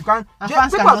base, like you can't. And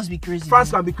fans can just be crazy. Fans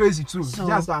can be crazy too. So,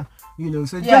 you understand? You know,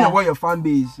 so depending on what your fan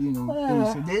base, you know,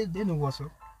 Yeah. so they know what's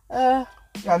up. Uh,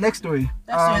 Yeah, next story.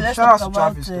 let's Shout out talk to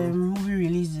about Travis. though. movie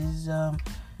releases.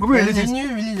 Movie There's releases. a new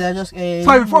release that just.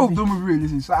 Sorry, before we do movie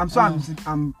releases, so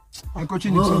I'm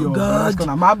encroaching into your last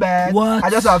corner. My bad. What? I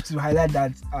just have to highlight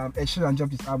that Ed Sheeran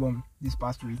dropped his album this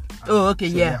past week. Oh, okay,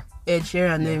 So, yeah. Ed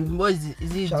Sheeran. What is it?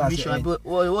 Is it Shout out to visual? Ed. But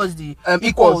what was the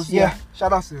Equals. Yeah.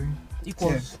 Shout out to him.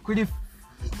 Equals. Yeah.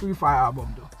 Pretty fire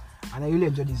album though, and I really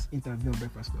enjoyed this interview on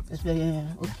Breakfast Club. Yeah.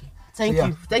 Okay. Thank So,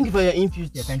 you. Thank you for your input.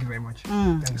 Yeah, thank you very much.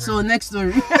 Thank you So very next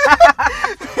story. much.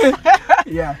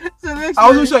 Yeah. So next I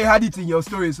wasn't sure you had it in your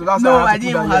story, so that's No, why I had to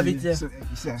didn't put that have here. it there.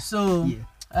 So, So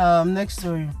yeah. next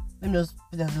story. Let me just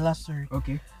put that as the last story.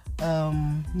 Okay.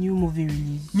 New movie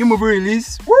release. New movie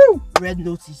release. Woo! Red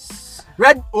Notice.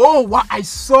 Oh, what I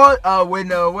saw when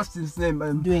what's his name?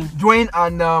 Dwayne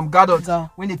and Gadot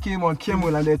Gal. when they came on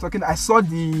Kimmel and they were talking. I saw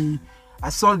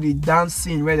the dance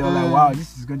scene where they were like, "Wow,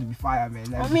 this is going to be fire,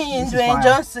 man!" Like, I mean, this is Dwayne fire.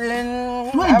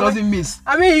 Johnson. Dwayne doesn't miss.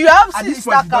 I mean, you have At seen this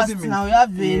the point, star it cast doesn't now. mean- You have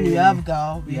Vin, you Yeah. have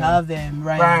Gal, we Yeah. have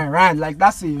Ryan. Ryan, like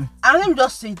that's it. And let me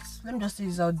just say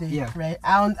this out there, Yeah. right?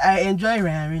 I enjoy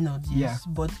Ryan Reynolds, yes,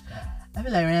 Yeah. but I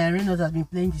feel like Ryan Reynolds has been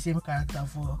playing the same character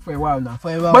for For a while now. a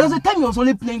while. But there's a time he was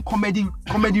only playing comedy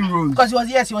roles. Because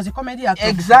he was a comedy actor.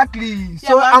 Exactly.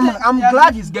 So but I'm yeah,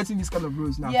 glad he's getting this kind of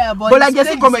roles now. Yeah, but like he's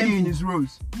getting playing the comedy same in thing. his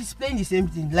roles. He's playing the same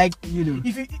thing. Like You know.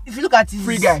 if you look at his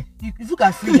Free Guy. if you look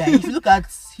at Free Guy, if you look at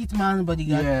Hitman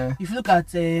Bodyguard, Yeah. if you look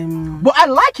at But I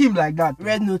like him like that.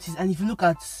 Red Notice, and if you look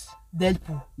at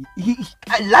Deadpool,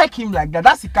 I like him like that.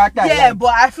 That's the character. yeah, I like.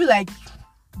 but I feel like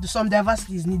some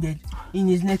diversity is needed in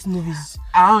his next movies.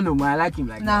 I don't know, man. I like him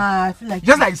like that. Nah, I feel like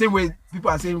Just like the same way people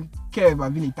are saying Kev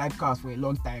has been in typecast for a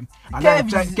long time. And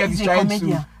Kev now is Kev a trying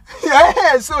comedian. to.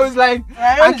 Yeah, so it's like,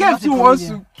 Ryan and is Kev not a too wants to.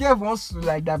 comedian. Kev wants to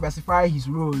like diversify his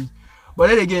roles, but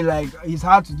then again, like it's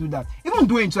hard to do that. Even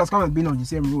Dwayne has kind of been on the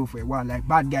same role for a while, like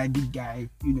bad guy, good guy,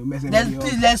 you know, messing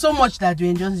with you. There's so much that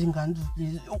Dwayne Johnson can do.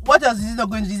 Please. What else is he not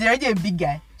going to do? He's already a big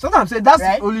guy. Sometimes I'm saying that's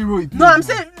Right? the only role he plays. No, I'm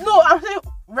saying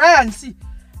Ryan. See,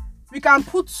 we can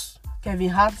put Kevin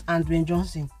Hart and Dwayne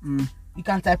Johnson. We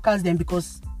can typecast them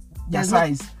because Their there's not-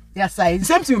 size. Their size. The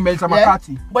same thing with Melissa Yeah.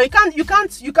 McCarthy. But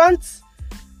you can't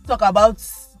talk about.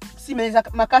 See, Melissa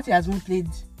McCarthy has not played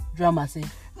drama. Say,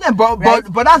 Yeah, but Right?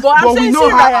 but that's But I'm but we saying, know see,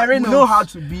 how Ryan we Reynolds. know how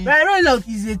to be. Ryan Reynolds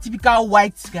is a typical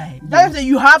white guy. That's why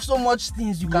you have so much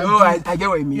things you can Yo, do. I get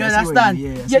what you mean. You I see what understand? you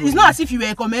mean. Yeah, I see Yeah, what it's you not mean. as if you were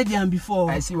a comedian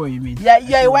before. I see what you mean. Yeah, I you're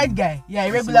see a what white you guy. Yeah, a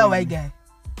see regular what you white mean. guy.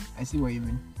 I see what you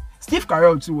mean. Steve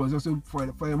Carell too was also for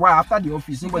a while after The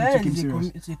Office. Nobody took him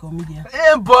serious. It's a comedian.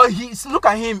 Yeah, but look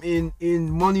at him in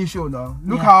Morning Show now.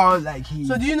 Look Yeah. how like he.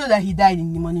 So do you know that he died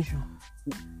in the Money Show?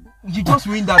 You just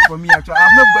ruined that for me. Actually, I've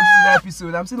not got to that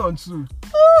episode. I'm still on 2.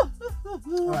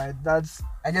 Alright,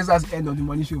 I guess that's the end of the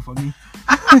Morning Show for me.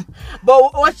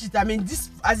 But watch it. I mean, this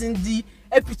as in the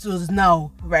episodes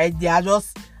now, right? They are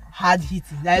just hard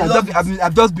hitting.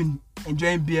 I've just been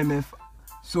enjoying BMF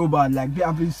so bad. Like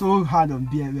I've been so hard on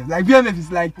BMF. Like BMF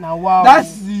is like Now, wow.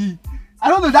 that's the I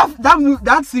don't know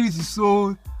that series is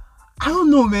so I don't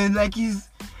know, man. Like it's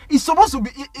supposed to be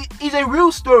it's a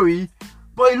real story,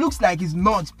 but it looks like it's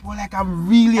not. But like I'm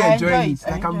really I enjoying enjoy it.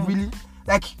 it. Like I I'm enjoy really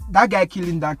like that guy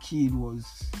killing that kid was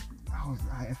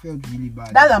I felt really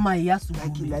bad. That Lama, he has to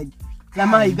like go. like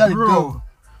Lama, you gotta bro. go.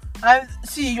 And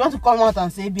see, you want to come out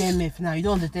and say BMF now. You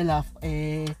don't want to tell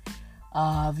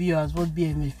our viewers what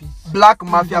BMF is. Black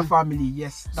Mafia Family,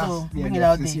 yes. So, bring it that's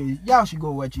out the there. series. Yeah, I should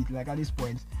go watch it. Like at this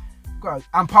point, God,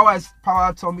 and Power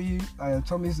Tommy's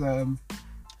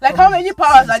Like, how many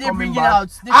powers are they coming bringing back. out?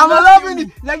 They I'm should not loving kill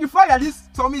it. Like the fact that this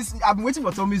Tommy's, I've been waiting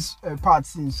for Tommy's part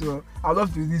since, so I'd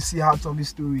love to really see how Tommy's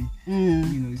story. You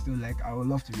know, it's still like I would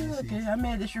love to really see. Okay, It. I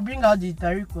mean, they should bring out the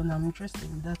Tariq one. I'm interested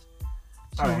in that.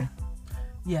 So, Alright,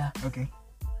 yeah. okay.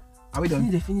 Are we Since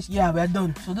done? they finish, yeah, we're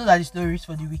done. So those are the stories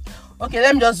for the week. Okay,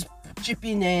 let me just chip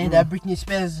in that Britney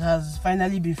Spears has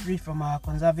finally been freed from her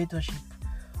conservatorship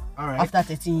All right. after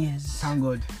 13 years. Thank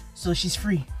God. So she's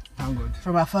free Thank God.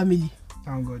 from her family.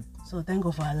 Thank God. So thank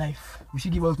God for her life. We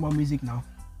should give us more music now.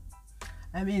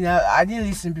 I mean, I didn't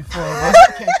listen before, but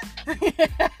okay.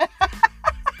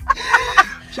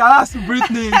 Shout out to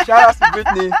Britney.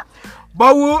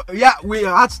 But we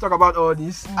had to talk about all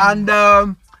this. And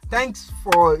thanks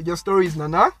for your stories,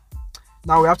 Nana.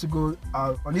 Now we have to go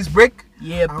on this break.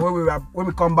 Yep. And when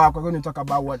we come back, we're going to talk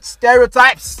about what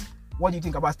stereotypes. What do you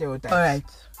think about stereotypes?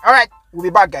 All right. We'll be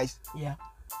back, guys. Yeah.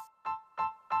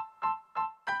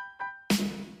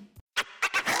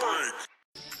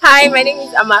 Hi, my name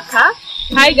is Amaka.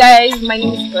 Hi guys, my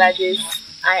name is Gladys.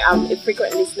 I am a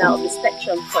frequent listener of the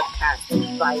Spectrum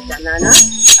podcast by Danana.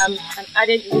 I'm an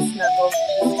added listener of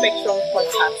the Spectrum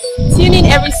podcast. Tune in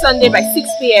every Sunday by 6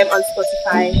 p.m. on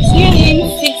Spotify. Tune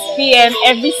in 6 p.m.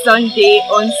 every Sunday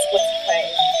on Spotify.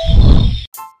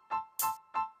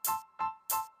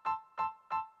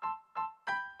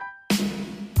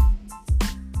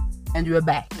 And we're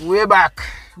back. We're back,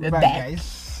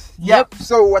 guys. Yep.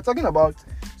 So we're talking about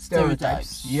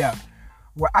stereotypes. Yeah.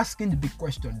 We're asking the big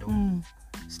question though.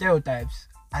 Stereotypes,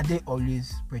 are they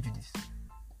always prejudiced?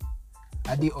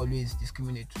 Are they always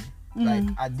discriminatory? Like,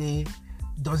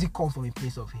 does it come from a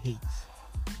place of hate?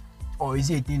 Or is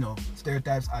it a thing of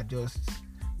stereotypes are just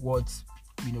what,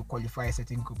 qualify a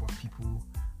certain group of people,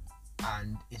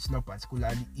 and it's not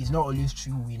always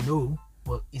true, we know,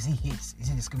 but is it hate? Is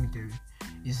it discriminatory?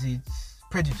 Is it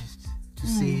prejudiced to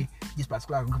say this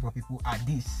particular group of people are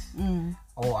this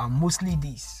or are mostly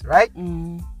this, right?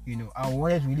 I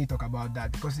wanted to really talk about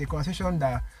that because it's a conversation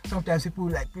that sometimes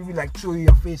people throw in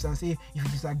your face and say, if you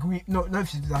disagree, not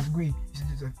if you disagree,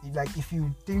 if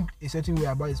you think a certain way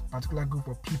about this particular group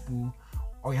of people,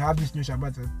 or you have this notion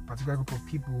about a particular group of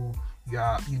people, you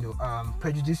are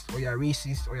prejudiced, or you're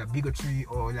racist, or you're bigotry,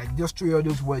 or just throw all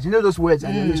those words. Those words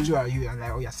and they always throw at you, and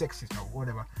or you're sexist or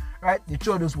whatever, right? They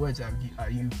throw those words at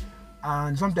you.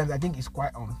 And sometimes I think it's quite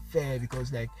unfair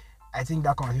because I think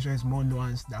that conversation is more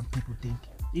nuanced than people think.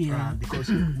 Yeah. Because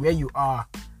where you are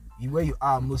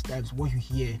most times, what you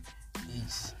hear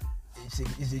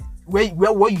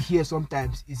what you hear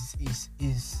sometimes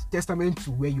is testament to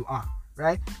where you are,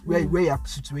 right? Where you are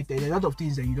situated. There are a lot of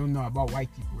things that you don't know about white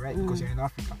people, right? Because you're in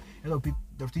Africa. A lot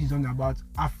of things you don't know about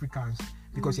Africans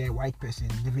because you're a white person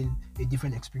living a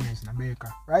different experience in America,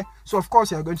 right? So of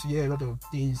course you're going to hear a lot of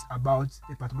things about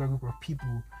a particular group of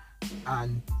people,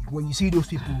 and when you see those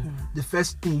people, the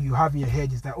first thing you have in your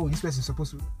head is that, oh, this person is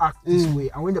supposed to act this way,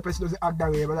 and when the person doesn't act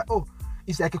that way, but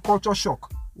it's like a culture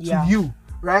shock to you,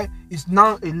 right? It's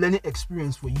now a learning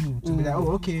experience for you to be like,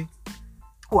 oh, okay,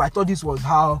 I thought this was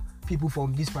how people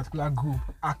from this particular group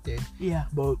acted,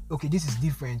 but okay, this is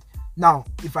different. Now,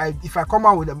 if I come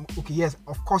out with them, okay, yes,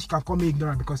 of course you can call me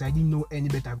ignorant because I didn't know any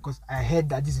better, because I heard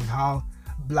that this is how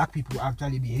black people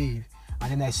actually behave,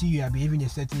 and then I see you are behaving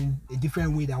a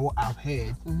different way than what I've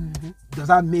heard. Does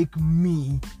that make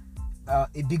me a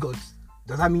bigot?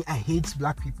 Does that mean I hate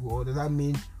black people? Or does that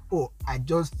mean, I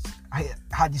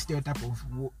had this stereotype of,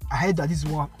 I heard that this is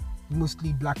what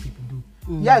mostly black people do?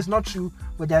 Yeah, it's not true,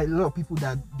 but there are a lot of people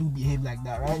that do behave like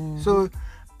that, right? So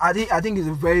I think it's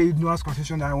a very nuanced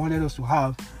conversation that I wanted us to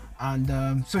have. And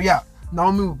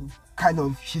Naomi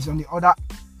she's on the other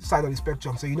side of the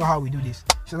spectrum, so you know how we do this.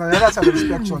 She's on the other side of the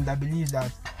spectrum that believes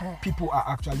that people are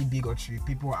actually bigotry.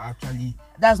 People are actually...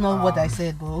 That's not what I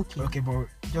said, but okay. Okay, but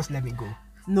just let me go.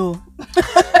 No.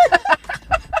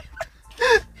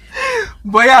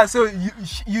 But yeah, so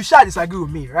you shall disagree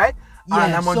with me, right? Yeah,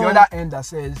 and I'm on the other end that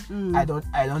says I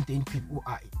don't think people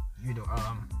are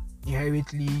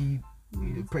inherently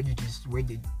prejudiced when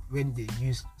they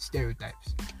use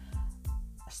stereotypes.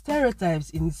 Stereotypes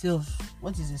in itself.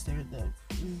 What is a stereotype?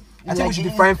 I think we should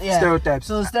define stereotypes.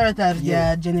 So stereotypes, they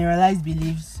are generalized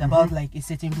beliefs about a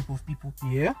certain group of people.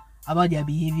 Yeah. About their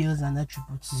behaviors and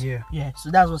attributes. Yeah. Yeah. So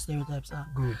that's what stereotypes are.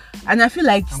 Good. And I feel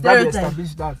like stereotypes.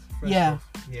 Established that. Yeah.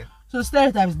 Yeah. So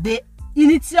stereotypes, they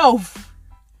in itself,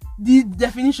 the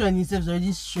definition in itself is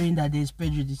already showing that there is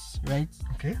prejudice, right?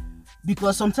 Okay.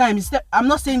 Because sometimes I'm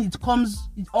not saying it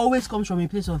always comes from a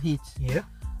place of hate. Yeah.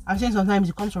 I'm saying sometimes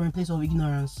it comes from a place of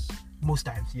ignorance. Most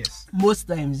times, yes. Most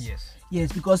times. Yes.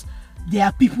 Yes, because there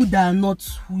are people that are not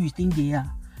who you think they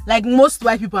are. Like most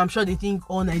white people, I'm sure they think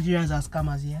all Nigerians are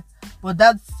scammers, yeah. But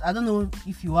I don't know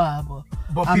if you are,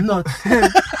 but I'm not.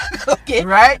 Okay.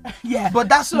 Right? Yeah. But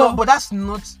that's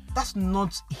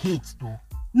not hate though.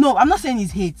 No, I'm not saying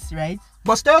it's hate, right?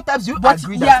 But stereotypes, you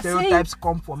agree that stereotypes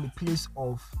come from a place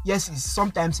of, yes,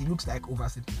 sometimes it looks like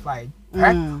oversimplified,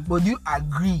 right? But you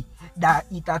agree that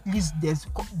at least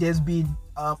there's been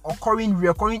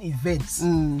recurring events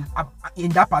in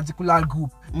that particular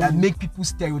group that make people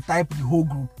stereotype the whole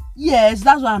group. Yes,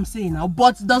 that's what I'm saying now.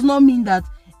 But it does not mean that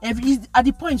at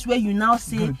the point where you now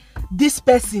say this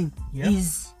person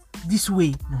is this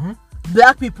way.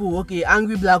 black people, okay,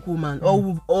 angry black woman, all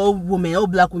women, all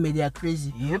black women, they are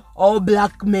crazy. Yep. All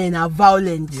black men are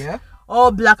violent. Yeah.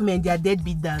 All black men, they are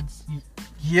deadbeat dads.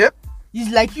 Yep.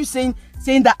 It's like you saying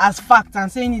that as fact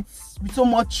and saying it with so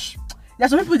much.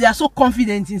 There's some people, they are so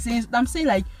confident in saying. I'm saying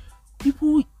like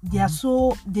people, they are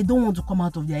so, they don't want to come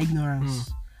out of their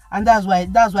ignorance, and that's why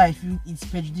I feel it's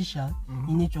prejudicial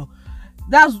in nature.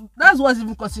 That's what's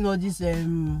even causing all this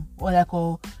what I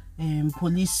call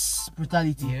police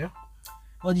brutality. Yeah.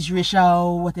 All this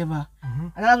racial whatever,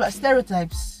 and that's why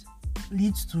stereotypes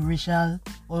leads to racial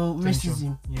or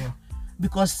racism. Yeah.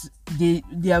 Because they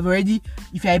have already,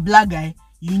 if you're a black guy,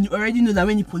 you already know that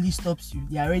when the police stops you,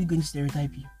 they are already going to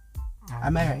stereotype you.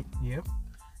 Am I right? Yep.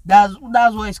 That's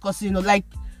what it's causing. Like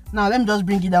now, let me just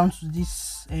bring it down to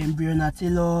this Breonna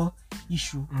Taylor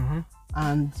issue,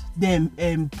 and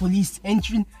them police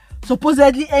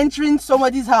supposedly entering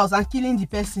somebody's house and killing the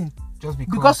person Just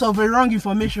because of a wrong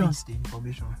information. It fits the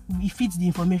information. It fits the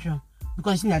information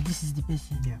because you think that this is the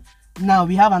person. Yeah. Now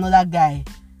we have another guy.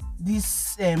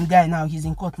 This guy now, he's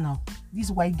in court now.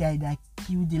 This white guy that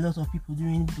killed a lot of people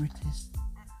during the protest.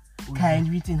 Kyle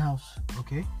Rittenhouse.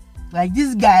 Okay. Like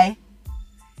this guy.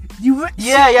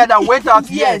 That went out.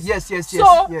 Yes.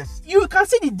 So yes. you can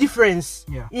see the difference.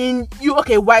 Yeah. In you,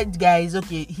 okay, white guys,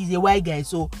 okay, he's a white guy,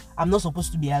 so I'm not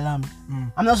supposed to be alarmed.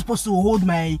 I'm not supposed to hold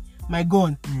my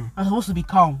gun. I'm supposed to be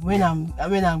calm when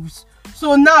I'm.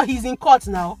 So now he's in court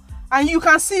now, and you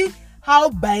can see how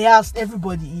biased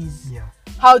everybody is. Yeah.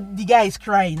 How the guy is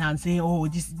crying and saying, "Oh,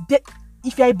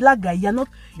 if you're a black guy, you're not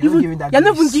even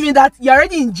giving that. You're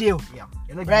already in jail." Yeah.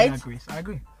 You're not right? giving that grace. I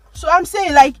agree. So I'm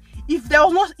saying, like, if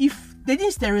they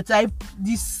didn't stereotype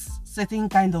this certain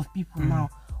kind of people now,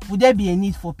 would there be a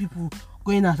need for people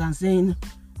going out and saying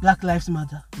Black Lives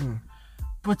Matter?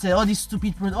 Protest, all these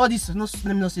stupid protests,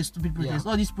 let me not say stupid protests,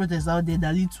 all these protests out there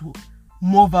that lead to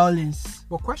more violence.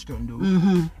 But question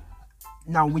though,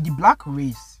 now with the black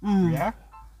race, yeah,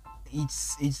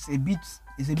 it's a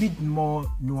bit more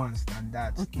nuanced than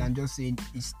that, than just saying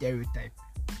it's stereotype.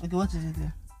 Okay, what is it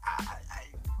then?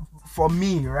 For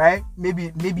me, right?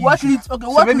 Maybe. What leads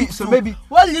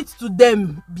to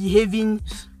them behaving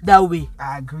that way?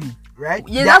 I agree, right?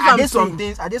 Yeah, that's what I'm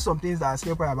saying. Are there some things that are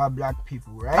stereotype about black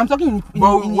people, right? I'm talking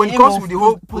when it comes to the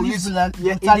whole police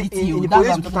brutality, in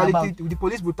the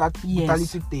police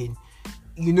brutality thing,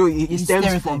 you know, it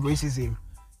stems from racism.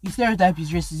 The stereotype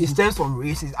is racism. It stems from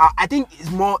racism. I think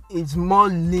it's more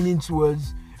leaning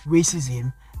towards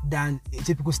racism than a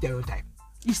typical stereotype.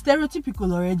 It's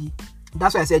stereotypical already.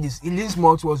 That's why I said it leans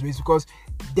more towards race, because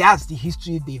that's the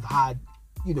history they've had,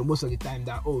 you know, most of the time,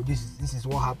 that this is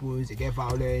what happens, they get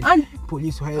violent, and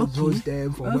police holds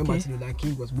them from when Martin Luther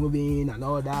King was moving and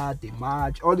all that, they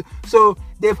march, so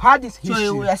they've had this history.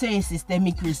 So you're saying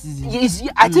systemic racism?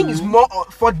 I think it's more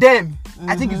for them.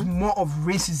 I think it's more of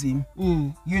racism,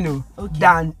 you know,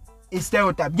 than a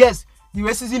stereotype. Yes, the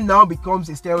racism now becomes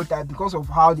a stereotype because of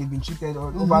how they've been treated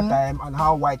over time and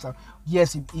how whites are.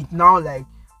 Yes, it now like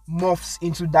morphs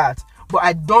into that, but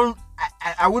I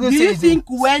wouldn't say. Do you think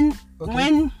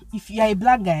when if you're a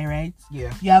black guy, right?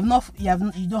 Yeah.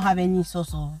 You don't have any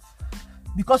source of,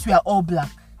 because we are all black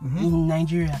in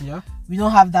Nigeria. Yeah. We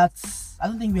don't have that. I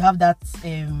don't think we have that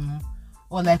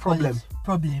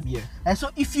problem. Yeah. And so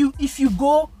if you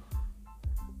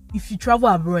travel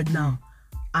abroad now,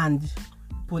 and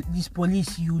this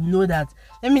police, you know that.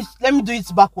 Let me do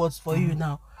it backwards for you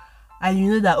now. And you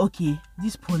know that, okay,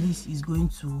 this police is going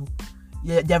to,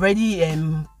 they've already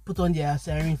put on their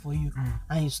siren for you,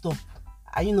 and you stop.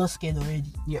 Are you not scared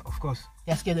already? Yeah, of course.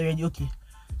 You're scared already, okay.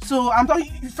 So I'm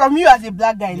talking from you as a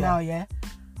black guy now, yeah?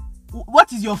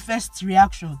 What is your first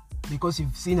reaction? Because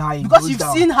you've seen how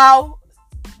seen how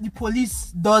the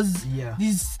police does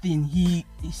this thing. He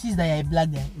sees that you're a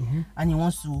black guy, and he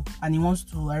wants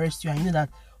to arrest you, and you know that,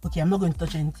 okay, I'm not going to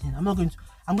touch anything. I'm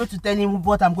going to tell him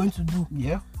what I'm going to do.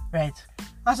 Yeah. Right.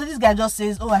 And so this guy just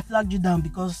says, "Oh, I flagged you down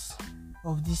because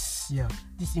of this." Yeah.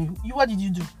 This thing. What did you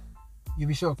do? You'll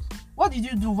be shocked. What did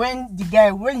you do when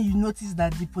you noticed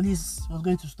that the police was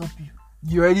going to stop you?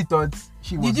 You already thought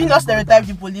she was. Did you not stereotype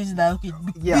the police that, okay,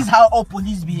 this is how all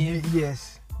police behave?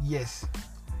 Yes.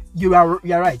 You are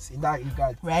right in that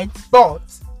regard. Right. But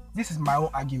this is my own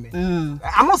argument.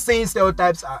 I'm not saying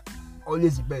stereotypes are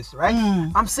always the best, right?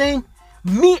 I'm saying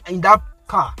me in that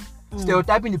car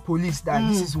stereotyping the police that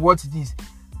this is what it is.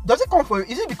 Does it come from?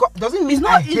 Does it mean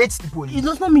I hate the police? It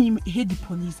does not mean you hate the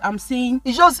police. I'm saying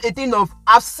it's just a thing of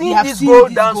I've seen this go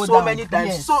down so many times.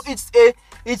 Yes. So it's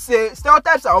a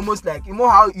stereotypes are almost like, you know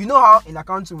how in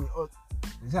accounting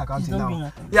Is it accounting It's not now? being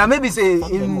accounting. Yeah, maybe say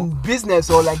Fuck them in business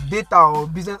or like data or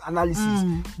business analysis,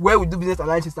 where we do business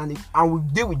analysis and we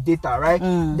deal with data, right?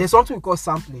 There's something we call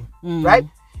sampling, right?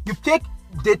 You take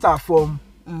data from,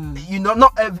 you know,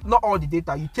 not all the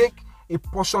data. You take a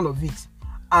portion of it,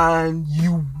 and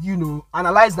you know,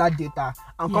 analyze that data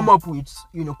and come up with,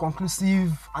 you know,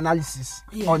 conclusive analysis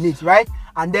on it, right?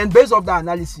 And then based off that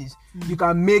analysis, you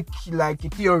can make like a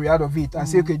theory out of it and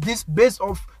say, okay, this based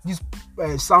off this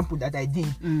sample that I did,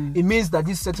 it means that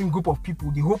this certain group of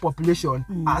people, the whole population,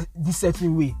 are this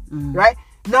certain way, right?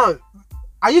 Now,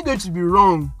 are you going to be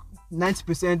wrong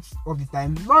 90% of the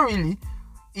time? Not really.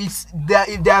 It's there.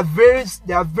 If there are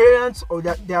variants, or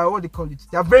there are what they call it.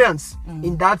 There are variants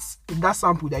in that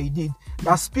sample that you did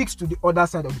that speaks to the other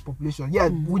side of the population. Yeah,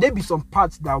 would there be some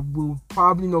parts that will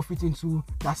probably not fit into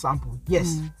that sample?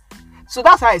 Yes. So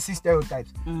that's how I see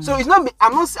stereotypes. So it's not.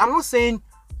 I'm not saying,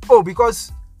 oh,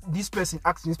 because this person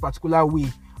acts in this particular way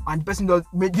and the person does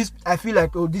this. I feel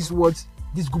like, oh, this is what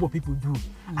this group of people do,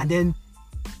 and then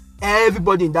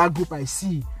everybody in that group I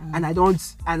see, and I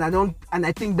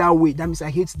think that way, that means I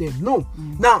hate them. No.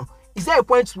 Now, is there a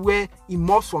point where it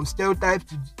morphs from stereotype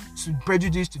to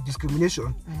prejudice to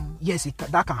discrimination? Yes,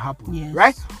 that can happen,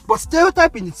 right? But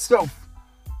stereotype in itself,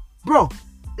 bro,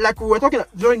 like we were talking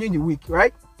during the week,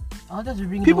 right?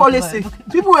 People always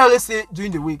say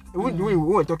during the week, when we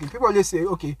were talking, people always say,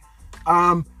 okay,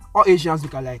 all Asians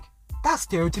look alike. That's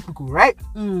stereotypical, right?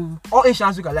 All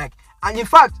Asians look alike. And in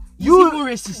fact,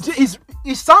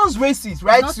 it sounds racist,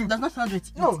 right? It does not sound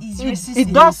racist. No, it's racist.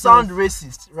 It does sound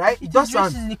racist, right? It does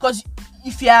sound racist because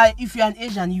if you're an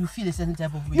Asian, you feel a certain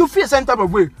type of way. You feel a certain type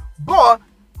of way, but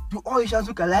do all Asians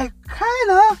look alike?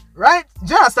 Kinda, right?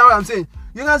 Do you understand what I'm saying?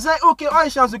 You can say, okay, all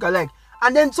Asians look alike,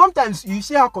 and then sometimes you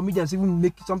see how comedians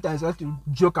even sometimes have to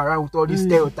joke around with all these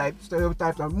stereotypes,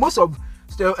 and most of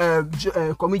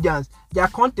comedians, their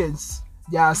contents,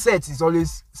 their sets is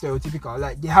always stereotypical.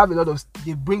 Like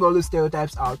they bring all those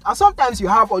stereotypes out, and sometimes you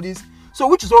have all this. So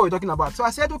which is what we're talking about. So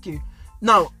I said, okay,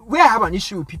 now where I have an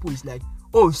issue with people is like,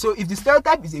 oh, so if the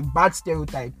stereotype is a bad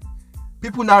stereotype,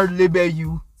 people now label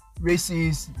you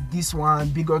racist, this one,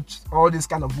 bigot, all these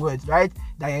kind of words, right?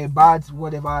 That you're bad,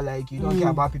 whatever, like you don't care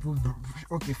about people.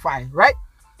 Okay, fine, right?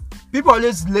 People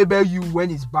always label you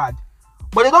when it's bad,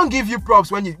 but they don't give you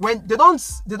props when they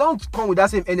don't come with that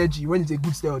same energy when it's a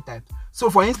good stereotype. So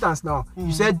for instance, now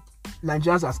you said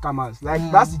Nigerians are scammers. Like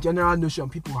that's the general notion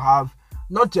people have.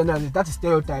 Not generally, that's a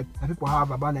stereotype that people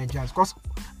have about Nigerians.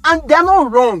 And they're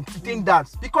not wrong to think that,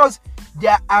 because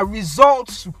there are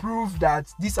results to prove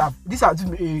that these are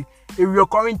a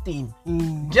recurring thing. Do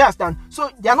you understand? So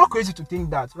they're not crazy to think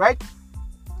that, right?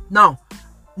 Now,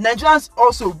 Nigerians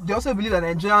they also believe that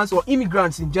Nigerians or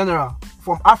immigrants in general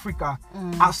from Africa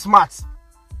are smart.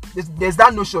 There's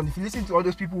that notion. If you listen to all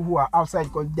those people who are outside,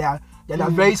 because they're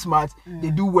very smart,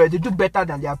 they do well, they do better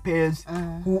than their peers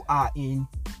who are in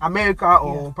America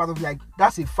or part of, like,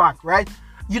 that's a fact, right?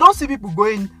 You don't see people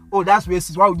going, oh, that's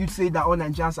racist. Why would you say that all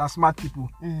Nigerians are smart people?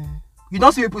 You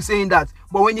don't see people saying that.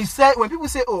 But when people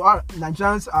say, oh, all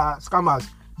Nigerians are scammers,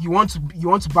 you want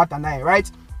to bat an eye, right?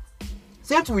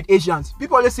 Same thing with Asians.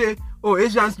 People always say, oh,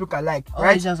 Asians look alike, right?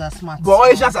 All Asians are smart. But all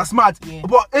Asians are smart. Yeah.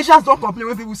 But Asians don't complain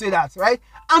when people say that, right?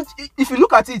 And if you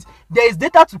look at it, there is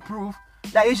data to prove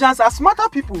that Asians are smarter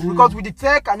people, because with the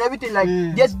tech and everything, like,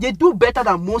 yes, they do better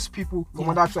than most people from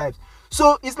other tribes.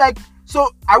 So it's like, so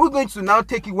are we going to now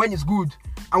take it when it's good,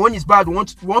 and when it's bad, we want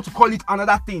to call it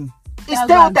another thing? It's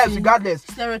stereotypes regardless.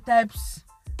 Stereotypes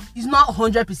is not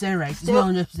 100% right. It's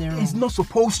not 100% wrong. It's not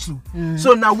supposed to.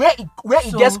 So now where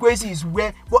it gets crazy is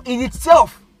where, but in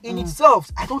itself,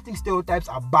 I don't think stereotypes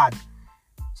are bad.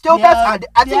 Stereotypes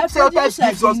I think stereotypes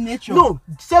gives us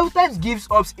stereotypes gives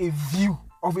us a view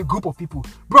of a group of people.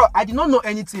 Bro, I don't know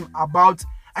anything about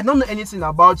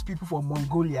people from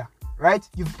Mongolia, right?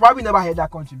 You've probably never heard that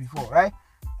country before, right?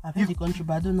 I've heard the country,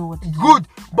 but I don't know what it is. Good,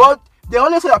 but they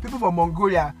always say that people from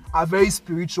Mongolia are very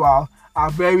spiritual,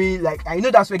 are very, like, I know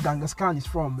that's where Genghis Khan is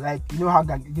from. Like, you know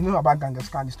about Genghis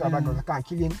Khan, the story about Genghis Khan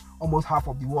killing almost half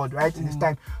of the world, right, in this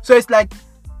time. So it's like,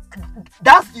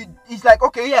 it's like,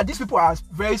 okay, yeah, these people are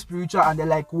very spiritual and they're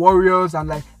like warriors, and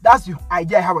like that's the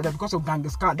idea I have of that because of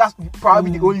Genghis Khan. That's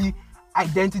probably the only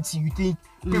identity you think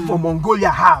people from Mongolia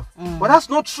have, but that's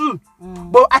not true.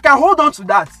 But I can hold on to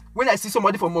that when I see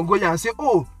somebody from Mongolia and say,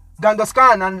 oh, Genghis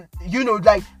Khan, and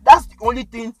like that's the only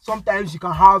thing sometimes you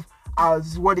can have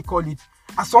as what they call it,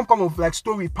 as some kind of like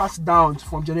story passed down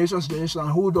from generation to generation,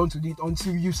 and hold on to it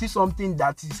until you see something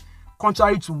that is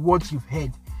contrary to what you've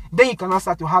heard. Then you cannot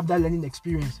start to have that learning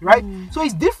experience, right? So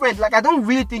it's different. Like, I don't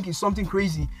really think it's something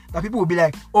crazy that people will be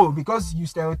like, oh, because you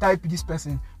stereotype this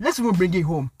person, let's even bring it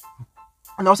home.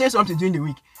 and I'll say something during the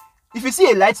week. If you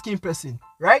see a light-skinned person,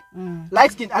 right?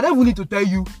 Light skin, I don't even need to tell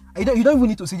you. You don't even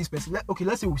need to see this person. Okay,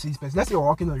 let's say we see this person. Let's say we're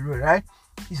walking on the road, right?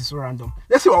 This is so random.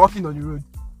 Let's say we're walking on the road.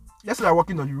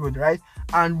 Right?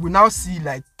 And we now see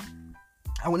like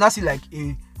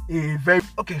a very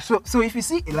okay. So if you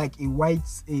see like a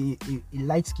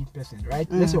light skinned person, right?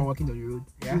 Let's say we're walking on the road,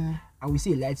 yeah, and we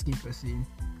see a light skinned person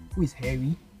who is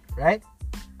hairy, right?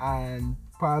 And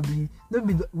probably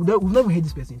we've never heard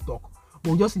this person talk,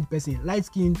 but we just see the person light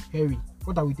skinned, hairy.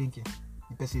 What are we thinking?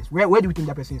 The person is where do we think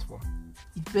that person is from?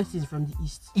 The person is from the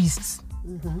east.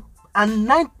 And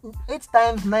 9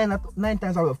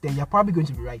 times out of 10, you're probably going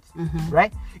to be right.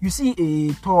 Right? You see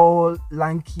a tall,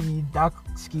 lanky,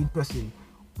 dark-skinned person.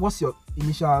 What's your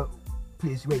initial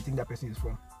place where you think that person is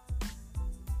from?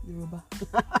 Yoruba.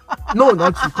 No,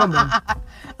 not true. Come on.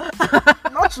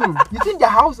 Not true. You think they're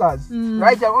Hausas,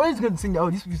 right? You're always going to think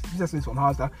that this person is from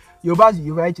Hausa. Yorubas,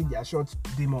 you think they are short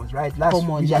demons, right? That's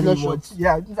common. They are not short.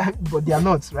 Yeah, but they are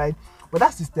not, right? But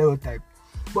that's the stereotype.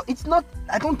 But it's not.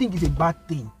 I don't think it's a bad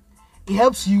thing. It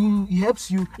helps you.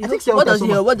 I think stereotypes.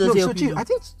 I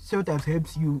think stereotypes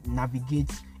helps you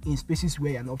navigate in spaces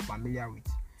where you're not familiar with.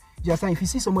 You understand? If you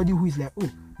see somebody who is like, oh,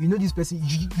 you know this person,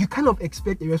 you kind of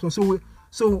expect a response.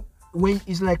 So when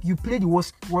it's like you play the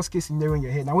worst case scenario in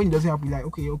your head, and when it doesn't happen, you're like,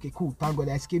 okay, cool, thank God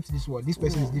I escaped this one. This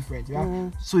person is different, yeah.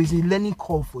 So it's a learning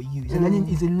call for you. It's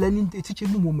a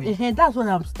teachable moment. That's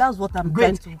what I'm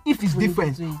great. Trying to. If it's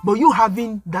different, but you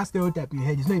having that stereotype in your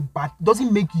head is not a bad.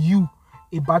 Doesn't make you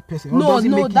a bad person.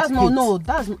 That's what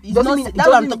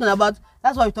I'm talking about.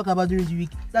 That's what we talk about during the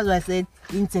week. That's why I said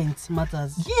intent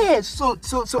matters. Yes. So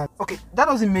okay, that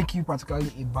doesn't make you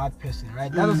particularly a bad person,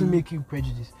 right? That doesn't make you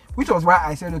prejudiced. Which was why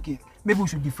I said, okay, maybe we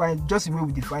should define just the way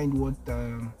we defined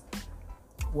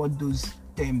what those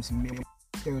terms mean,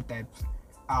 stereotypes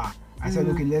are. I said,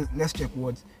 okay, let's check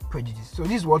what prejudice. So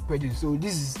this is what prejudice. So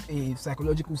this is a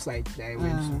psychological site that I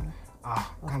went to.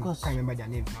 Can't remember their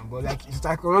names now, but like it's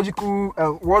psychological.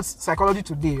 What's psychology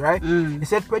today, right? They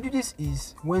said prejudice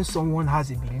is when someone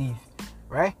has a belief,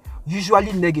 right,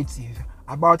 usually negative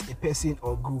about a person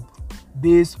or group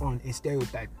based on a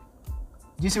stereotype.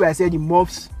 Do you see what I said? It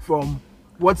morphs from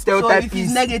what stereotype is. So if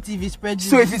it's negative, it's prejudice.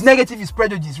 So if it's negative, it's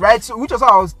prejudice, right? So which was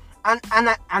how I was, and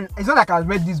it's not like I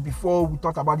read this before we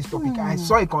talked about this topic. I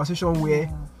saw a conversation where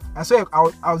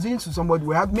I was into somebody.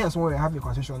 Me and someone were having a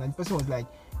conversation, and the person was like,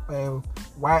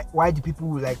 why do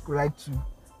people like to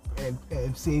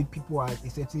say people are a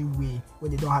certain way when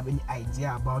they don't have any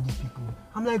idea about these people?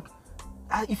 I'm like,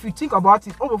 if you think about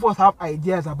it, all of us have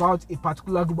ideas about a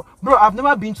particular group. Bro, I've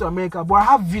never been to America, but I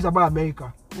have views about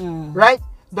America, right?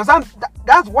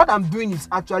 That's what I'm doing is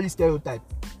actually stereotype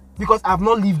because I've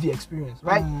not lived the experience,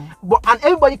 right? And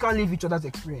everybody can live each other's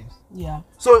experience. Yeah.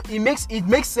 So it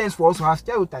makes sense for us to have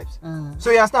stereotypes.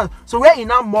 So you understand? So where it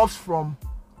now morphs from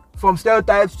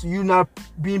stereotypes to you now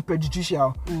being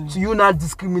prejudicial, to you now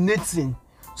discriminating,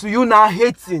 to you now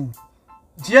hating,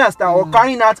 do you understand? Or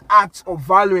carrying out acts of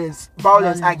violence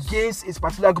against a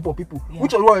particular group of people,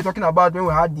 which is what we were talking about when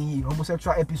we had the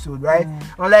homosexual episode, right?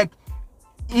 And like,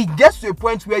 it gets to a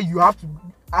point where you have to,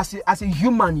 as a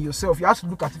human yourself, you have to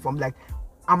look at it from like,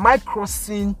 am I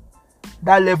crossing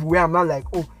that level where I'm not like,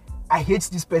 oh, I hate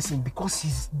this person because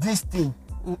he's this thing?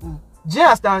 Do you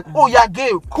understand? Oh, you're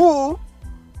gay, cool.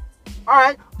 All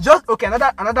right, just okay.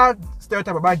 Another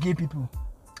stereotype about gay people,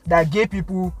 that gay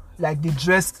people like they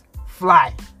dress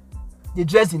fly, they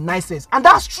dress the nicest, and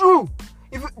that's true.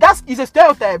 It's a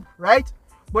stereotype, right?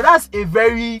 But that's a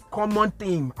very common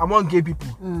thing among gay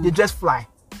people. They dress fly.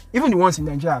 Even the ones in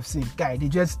Nigeria I've seen, guy, they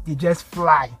just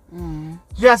fly. You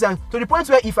understand? To the point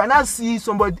where if I now see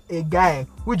a guy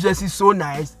who dresses so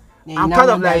nice, I'm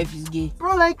kind of like,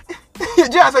 bro, like,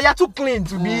 you're too clean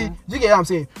to be. Do you get what I'm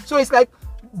saying? So it's like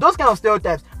those kind of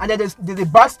stereotypes, and then there's a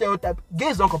bad stereotype.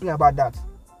 Gays don't complain about that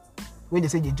when they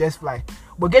say they just fly,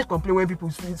 but gays complain when people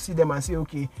see them and say,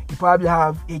 okay, you probably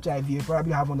have HIV, you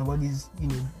probably have one of all these,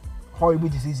 horrible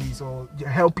diseases or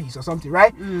herpes or something,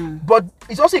 right? But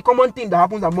it's also a common thing that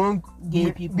happens among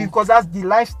gay people because that's the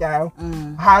lifestyle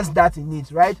has that in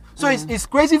it, right? So it's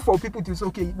crazy for people to say,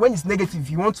 okay, when it's negative,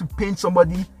 you want to paint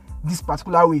somebody this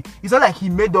particular way. It's not like he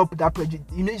made up that prejudice.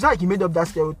 It's not like he made up that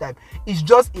stereotype. It's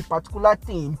just a particular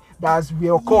thing that's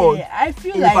reoccurred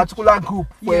in a particular group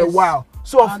for a while.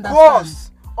 So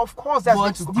of course, that's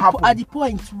going to happen. At the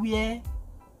point where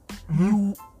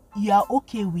you are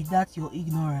okay with that, your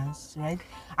ignorance, right?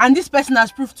 And this person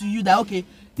has proved to you that okay,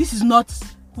 this is not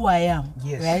who I am,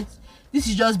 right? This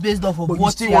is just based off of what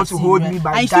you still want to hold me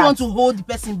by that. I still want to hold the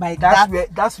person by that.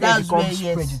 That's where it becomes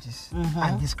prejudice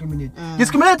and discriminate.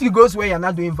 Discriminatory goes where you're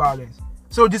not doing violence.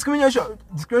 So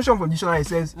discrimination from dictionary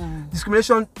says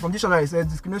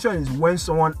discrimination is when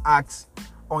someone acts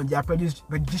on their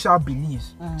prejudicial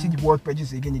beliefs. See the word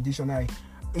prejudice again in the dictionary.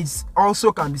 It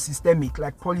also can be systemic,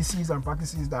 like policies and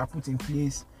practices that are put in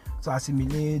place to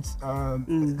assimilate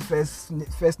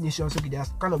First Nations. Okay, they're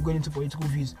kind of going into political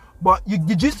views. But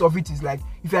the gist of it is like,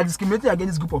 if you are discriminating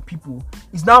against this group of people,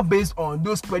 it's now based on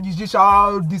those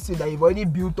prejudicial things that you've already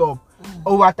built up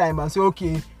over time, and say,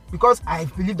 okay, because I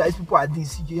believe that these people are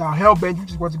this, you are hell bent,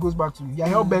 which is what it goes back to. You are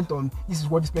hell bent on this is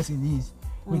what this person is,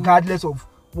 regardless of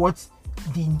what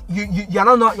you're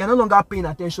no longer paying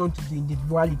attention to the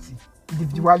individuality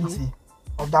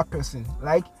of that person.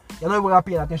 Like, you're not even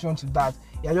paying attention to that.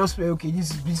 You're just saying, okay,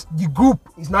 this the group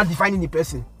is not defining the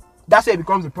person. That's where it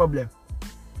becomes a problem.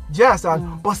 Do you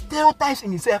understand? But stereotypes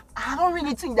in itself, I don't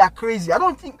really think they're crazy. I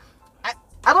don't think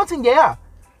they are.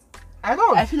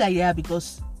 I feel like they are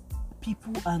because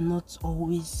people are not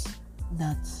always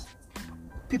that.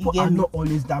 People are not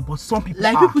always that, but some people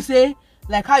like are. People say,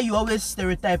 like how you always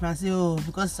stereotype and say, oh,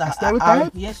 because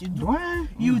stereotype? Yes, you do. What?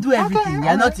 You do everything. Okay,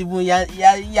 you're not even.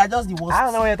 You're just the worst. I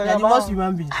don't know what you're talking the about. worst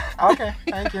human being. Okay,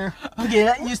 thank you.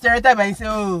 Okay, you stereotype and you say,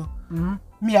 oh,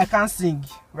 me, I can't sing,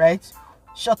 right?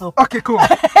 Shut up. Okay, cool.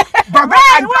 But I'm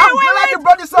glad you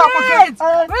brought this up. Wait.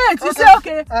 You say,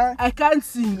 okay, I can't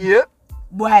sing. Yep.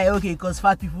 Why? Okay, because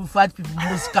fat people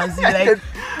most can sing. Like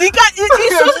they can't.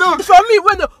 It's for me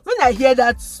when I hear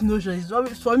that notion,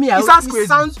 for me. It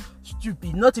sounds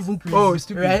stupid, not even crazy. Oh,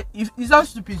 stupid. Right? It sounds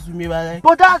stupid to me, but like.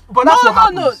 But that's what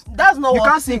happens. No, that's not. You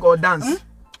can't sing or dance.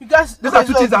 Those are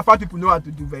two things that fat people know how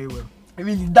to do very well.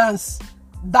 Really, dance.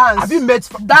 Have you met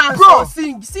dance bro? Or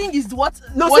sing? Sing is what?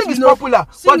 No, what sing is popular.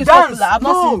 Sing but is dance, popular. I'm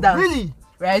not saying dance. Really?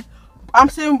 Right? I'm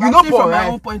saying Paul, from right? my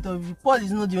own point of view. Paul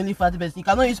is not the only fat person. You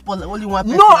cannot use Paul only one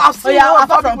person. No, I've seen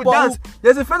apart from people dance.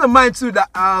 There's a friend of mine too that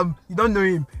you don't know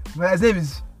him, but his name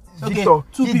is Victor.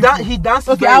 He dances.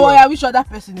 Okay, very well. I wish other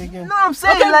person again. No, I'm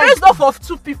saying okay, like based off of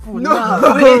two people. No,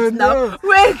 wait now.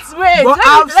 Wait. But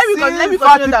Let me continue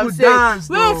what I'm saying. Dance,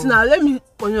 wait now. Let me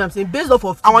continue what I'm saying. Based off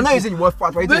of. I want to use the word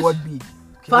fat, but it's word big.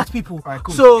 Fat people. Right,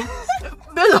 cool. So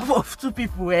based off of two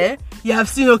people, you have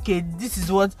seen, okay, this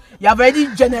is what you have already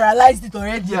generalized it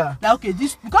already. Yeah. Like, okay,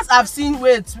 this because I've seen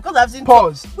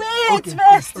pause. Wait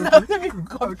first. Let me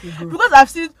come. Because I've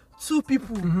seen two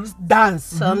people dance.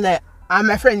 So I'm like, and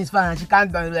my friend is fat and she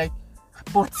can't dance. Like,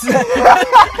 but do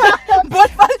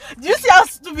you see how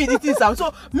stupid it is?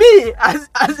 So me as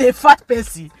a fat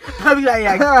person, I'm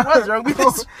like, what's wrong with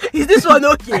this? Is this one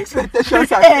okay?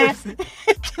 Expectations are crazy.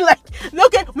 Like,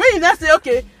 okay, when you now say,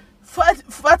 okay, fat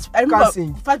I remember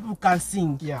fat people can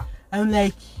sing. Yeah. I'm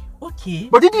like, okay.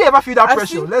 But did you ever feel that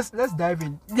pressure? Let's dive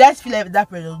in. Did I feel like that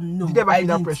pressure? No. Did you ever feel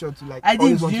that pressure to like? I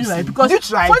didn't, you know, because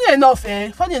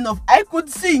funny enough, I could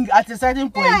sing at a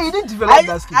certain point. Yeah, you didn't develop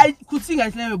that skill. I could sing at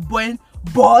a certain point,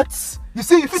 but you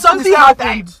see, if something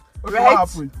happened, okay, right? What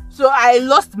happened? So I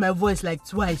lost my voice like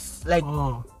twice, like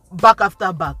back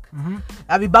after back.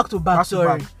 I'll be back to back.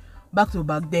 Back to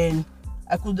back. Then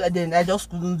I just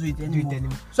couldn't do it anymore.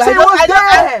 So I'm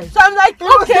like,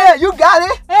 okay, you got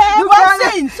it.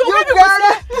 So when people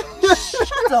say,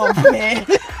 shut up, man.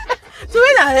 So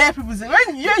when I hear people say,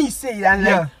 when you say it, I'm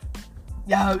like,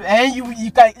 yeah, and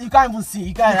you can't even see.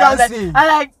 You can't see. I'm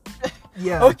like,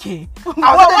 yeah. Okay. What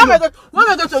am I going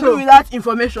to do with that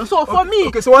information? So for me,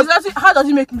 how does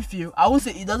it make me feel? I won't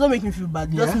say it doesn't make me feel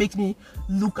bad. It just makes me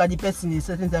look at the person in a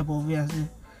certain type of way and say,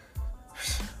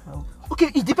 okay,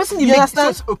 if the person you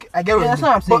understand? Sense, okay, I get what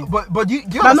I'm saying. But do you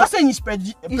I'm not saying it's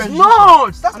prejudiced. It's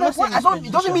not. That's not what I don't.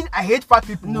 It doesn't mean I hate fat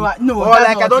people. No. Or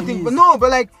like I don't think. But no, but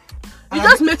like it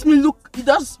just makes me look. It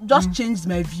just changed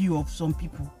my view of some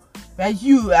people. Right? It's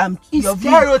your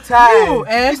stereotype.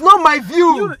 It's not my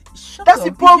view. That's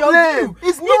the problem.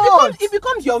 It's not. It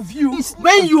becomes your view.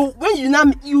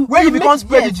 When it becomes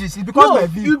prejudice, it becomes my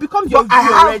view. You become your view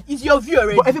already. It's your view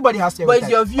already. But everybody has stereotypes. But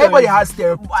it's your view. Everybody has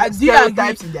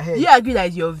stereotypes in their head. Do you agree that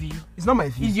it's your view? It's not my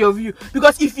view. It's your view.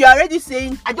 Because if you're already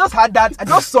saying, I just had that. I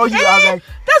just saw you. I was like,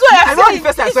 that's why I remember the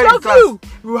first time I saw you in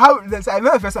class. I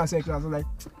remember the first time I saw you in class. I was like,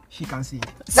 she can see it.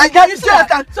 Like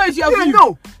that. So it's your view.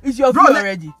 No, it's your view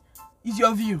already. It's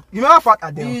your view. You know how fat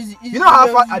Adele? You know how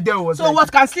fat Adele was? So like,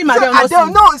 what can Slim Adele not Adele,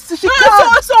 sing? no, she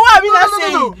can't. So what are we not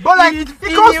saying? But like, it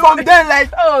comes from them,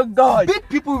 like, oh God, big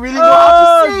people really know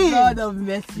how to sing. God of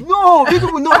mercy. No,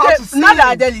 people know how to sing. Now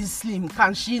that Adele is slim,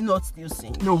 can she not still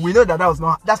sing? No, we know that's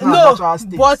not a No, natural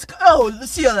state. but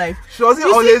see your life. She wasn't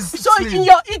You see, always so slim, in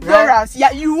your ignorance, right?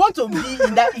 yeah, you want to be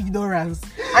in that ignorance,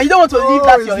 and you don't want to leave No,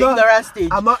 that it's your not. ignorant stage.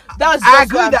 I'm not, That's I just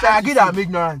agree what I'm that trying to I'm say.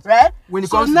 ignorant, Right? when it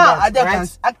So comes to now that, Adele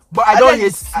right? can, But I Adele don't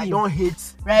is hate. I slim, don't hate.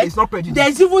 right? It's not prejudice.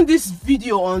 There's even this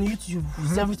video on YouTube,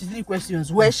 73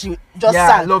 questions, where she just Yeah,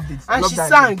 sang. I loved it. I And loved she that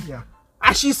sang. idea. Yeah.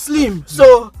 And she's slim.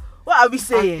 So what are we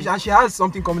saying? And she has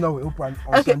something coming up with Oprah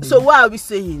on Okay, Sunday. so what are we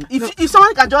saying? If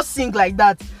someone can just sing like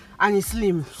that and is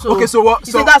slim, so Okay, so what?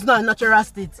 you So say that's not a natural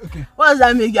state. Okay. What does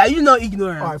that make you? Are you not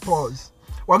ignorant? Alright, pause.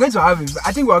 We're going to have it.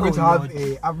 I think we're going to have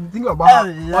Lord. I'm thinking about Oh,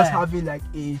 us Lord. having like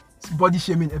a body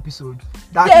shaming episode.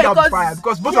 That Yeah, I think that'll be because- fire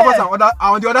because both of us yeah.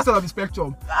 are on the other side of the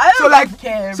spectrum. I So don't like,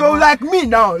 care, so bro. like me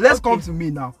now. Let's Okay. come to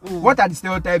me now. What are the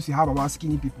stereotypes you have about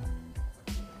skinny people?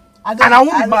 I don't- And I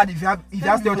won't be don't- mad if you have let me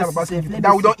stereotypes see about skinny safe, people let that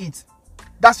me we don't eat.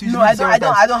 That's usually No, I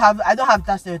stereotypes. don't have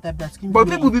that stereotype that skinny But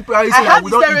people people eat. probably I say that have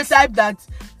we the don't eat. stereotype that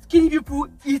skinny people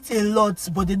eat a lot,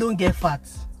 but they don't get fat.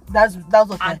 That's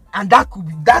what And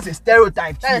that's a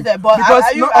stereotype too. That is it, but because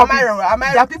are you- not am all I people- wrong? Am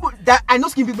I There are people that I know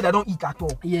skinny people that don't eat at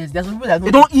all. Yes, there's some people that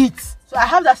They don't eat. So I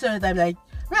have that stereotype. Like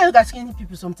when I look at skinny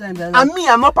people, sometimes I'm like, And me,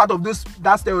 I'm not part of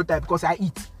that stereotype because I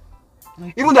eat.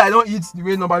 Okay. Even though I don't eat the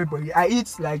way normal people eat, I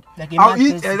eat like Like a I'll mad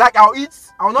eat person.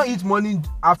 I'll not eat morning,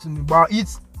 afternoon, but I'll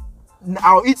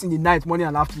eat in the night, morning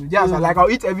and afternoon. Yeah, so like I'll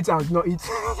eat every time I do not eat.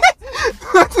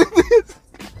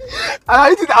 And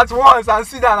I eat it at once and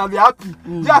sit down and be happy. Do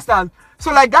you understand?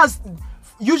 So like that's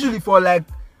usually for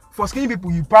skinny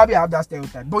people, you probably have that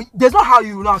stereotype. But there's not how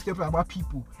you know how stereotype about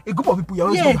people. A group of people, you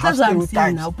always yeah, don't have that's what I'm saying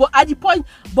stereotypes. now. But at the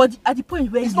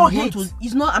point where It's you not want hate. to,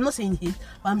 it's not. I'm not saying hate,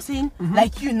 but I'm saying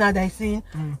like you now that is saying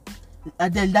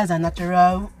Adele, that's a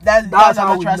natural. That's That's a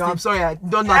how we natural know. I'm state. sorry, I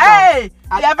don't know. Hey,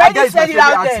 they have already Adele is my said it favorite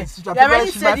out there. artist. She's my They have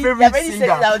already favorite- she's my said it. They favorite have already said it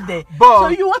singer. out there. But- So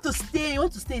you want to stay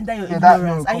in that your Yeah, that-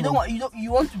 ignorance, no, and you come don't want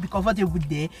you want to be comfortable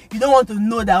there. You don't want to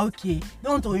know that okay. You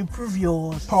don't want to improve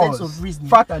your sense of reasoning.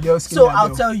 Fat Adele, skinny So Adele.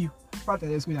 I'll tell you, Fat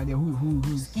Adele, skinny Adele.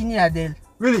 Who? skinny Adele.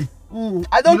 Really?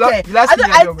 I don't You like- care. you like I,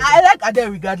 don't, skinny Adele, I like Adele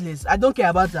regardless. I don't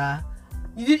care about her.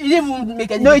 It didn't even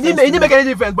make any No, it difference. didn't make any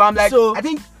difference. But I'm like, So- I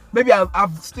think maybe I'll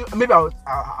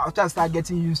try to start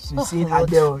getting used to seeing hot.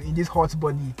 Adele in this hot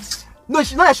body. No,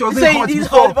 she's not that she wasn't Saying hot this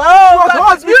before. hot, She was but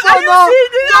hot you- before are you now. seeing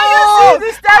this? Are you seeing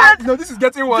this talent? No, this is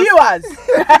getting worse. Viewers,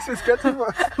 This is getting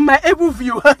worse. my able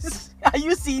viewers, are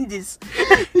you seeing this?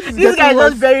 This getting guy is worse.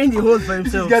 just burying the hole for This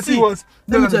is himself. getting See, worse.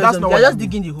 let me No, tell you that's something. not You're what I just mean.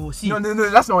 digging the hole. See. No,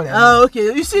 that's not what I mean. Oh, okay.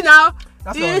 You see now.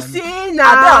 That's You not what I see mean.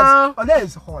 now. Adele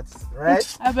is hot,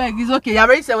 right? I beg, it's okay. You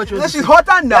already said what you No, want to she's say.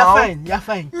 hotter now. You're fine. You're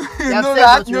fine. You have No, said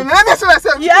what you no, want let me say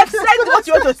myself. You have said what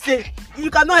you want to say. You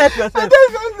cannot help yourself.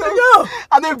 No.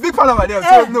 I'm a big fan of Adele,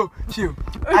 Eh. so no, chill.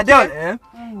 Adele,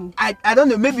 I don't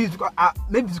know. Maybe it's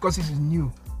because this is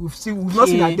new. We've not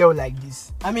seen Okay. Adele like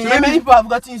this. I mean, So many people have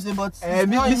gotten used to it, but it's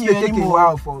not this new may take a anymore.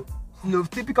 while for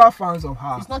typical fans of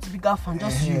her. It's not typical fan,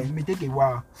 just It you. may take a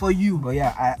while. For you. But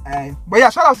yeah,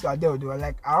 shout out to Adele though.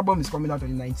 Like our album is coming out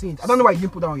on the 19th. I don't know why you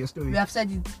didn't put that on your story. We have said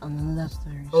it on another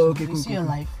story. Oh, okay, You cool, see cool, your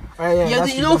cool. life. Yeah, You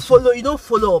that's don't follow. You don't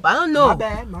follow up. I don't know. My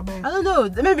bad. I don't know.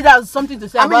 Maybe that's something to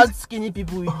say I mean- about skinny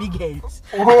people with big heads.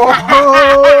 Oh,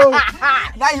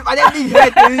 now you I didn't need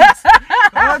head to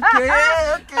it.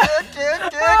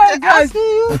 Okay. I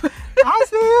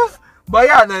see you. But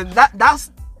yeah, then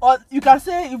that's Or you can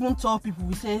say even tall people.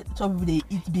 We say tall people they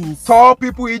eat beans. tall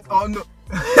people eat on.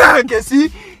 Okay, see,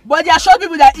 But there are short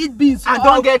people that eat beans and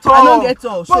don't get tall. And don't get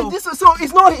tall. So But so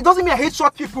it's not. It doesn't mean I hate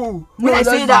short people when No, I it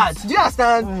say doesn't. that. Do you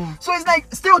understand? So it's like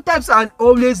stereotypes are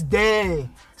always there.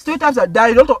 Stereotypes are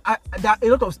there. There are a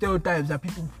lot of stereotypes that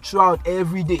people throw out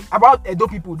every day about Edo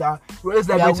people that always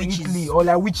like They are going to witches. Italy or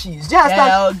like witches. Do you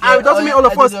understand? Yeah, And it doesn't mean all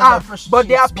of us Edo are are, but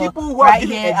there are prostitutes, people but who are right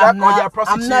doing here, exact I'm or they are not-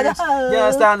 prostitutes. I'm not- Do you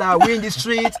understand? We're in the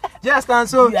street. Do you understand?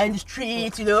 So you are in the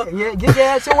street, you know.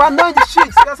 yeah. So we're not in the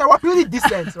streets. That's why we're pretty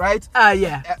decent, right?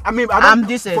 Yeah. I mean, I'm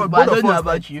decent, for but I both don't of know us,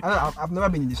 about like, you. I've never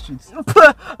been in the streets.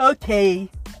 Okay.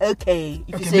 If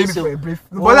you Okay, say maybe so. for a brief.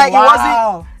 Oh, But like wow. it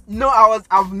wasn't. No,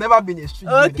 I've never been in a street.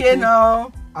 boy, Okay,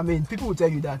 now. I mean, people will tell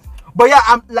you that. But yeah,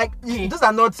 I'm like those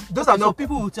are not. So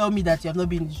people will tell me that you have not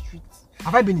been in the streets.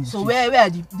 Have I been in the So streets? where are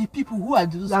the people who are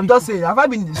those? I'm people? just saying. Have I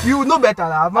been in the streets? You know better.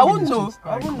 Now. I've I not been won't in the know. streets.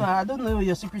 I won't know. I don't know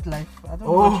your secret life. I don't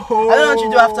know. Oh. I don't know what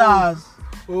you do after hours.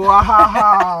 Oh, ha,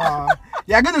 ha.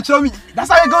 You're gonna show me. That's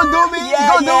how you're gonna do me. Yeah,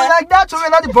 You're gonna do yeah. me like that. Show me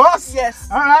like the boss. Yes.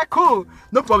 All right, cool.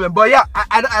 No problem. But yeah,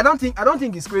 I don't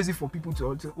think it's crazy for people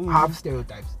to have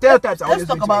stereotypes. Stereotypes are always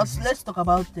going to exist. Let's talk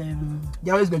about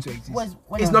They're always going to exist. what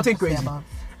it's I nothing want to say crazy. about-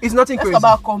 It's nothing Let's crazy.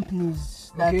 talk about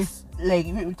companies that Okay. like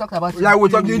we talked about it Like we're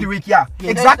talking during during the week, yeah.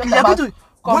 Yeah, Exactly. let's You're talk going to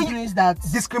about companies that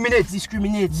discriminate.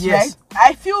 right? Yes.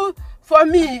 I feel, for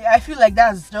me, I feel like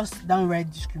that's just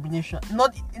downright discrimination.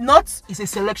 Not It's a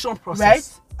selection process.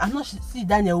 right. I'm not see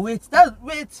Daniel. Wait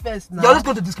first now. You're always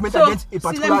going to discriminate So, against a see, let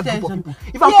particular me tell group you of people. something.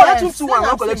 If I'm Yes, collecting two that's and I'm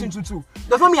what I'm collecting saying. two,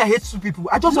 does not mean I hate two people.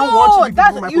 I just don't No, want two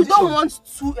people in my you position. don't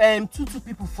want two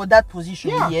people for that position.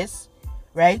 Yeah. Yes,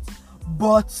 right.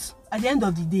 But at the end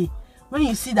of the day, when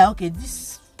you see that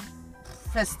this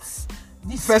first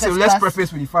First, let's class-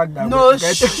 preface with the fact that No,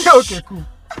 okay, cool.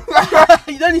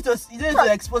 you don't need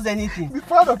to expose anything. Be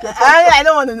proud of yourself. I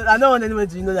don't want anyone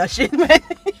to know that shit, man.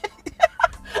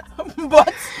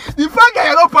 But The fact that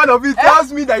you're not part of it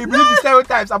tells me that you believe the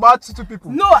stereotypes about two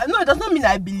people. no, it does not mean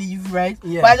I believe, right?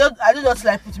 Yeah. But I don't just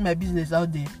like putting my business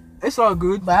out there. It's all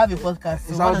good. But I have a podcast, so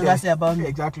It's what out does there. that say about me?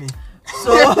 Exactly.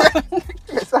 So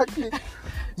Exactly.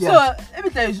 So let me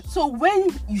tell you. So when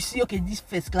you see these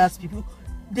first class people,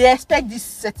 they expect this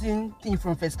certain thing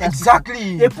from first class. Exactly.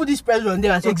 People. They put this pressure on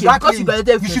them and say, Exactly. because you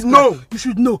graduated You first should class, know. You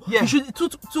should know. Yeah. You should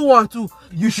 212.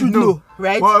 You should know,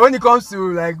 right? Well, when it comes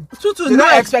to like to they no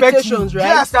don't expect expectations, you. right?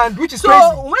 You understand? Which is so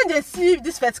crazy. when they see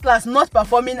this first class not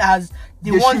performing as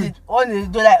they They want should.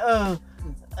 it, they're like,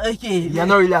 okay, You're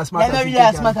not really as smart. They're not as you really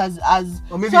as think, smart and- as.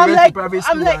 Or maybe so you I'm went like, to private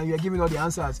school I'm like, and you're giving all the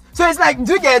answers. So it's like,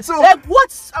 do you get so? like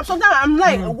what? Sometimes I'm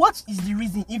like, what is the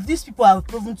reason? If these people have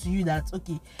proven to you that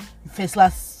first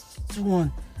class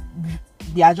 2-1,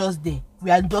 they are just there.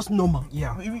 We are just normal.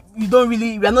 Yeah. We don't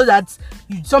really. We are not that.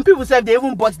 Some people say they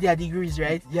even bought their degrees,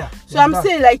 right? Yeah. So I'm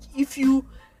saying like if you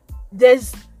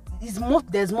there's more to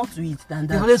it than that.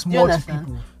 There's always Do you more to understand?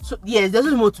 people. So yes, there's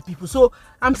always more to people. So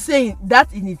I'm saying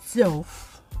that in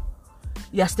itself,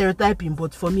 you're stereotyping,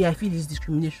 but for me, I feel it's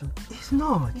discrimination. It's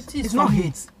not. It is It's not for me.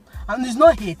 hate. And it's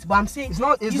not hate, but I'm saying It's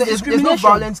not. It's there's discrimination. no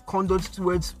violent conduct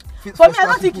towards. For me, I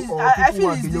don't think it's. I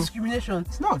feel it's discrimination.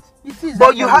 It's not. It is.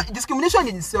 But you have discrimination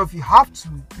in itself. You have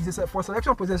to. For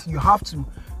selection process, you have to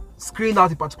screen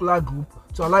out a particular group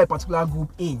to allow a particular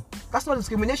group in. That's not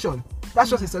discrimination. That's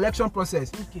just a selection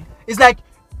process. Okay. It's like,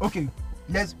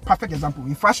 let's perfect example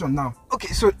in fashion now. Okay,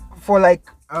 so for like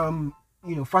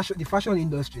fashion, the fashion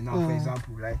industry now, for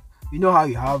example, right? You know how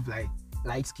you have like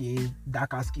light skin,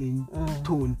 darker skin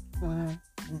tone.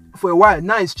 For a while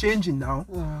now it's changing now,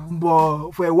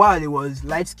 but for a while it was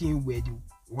light skin where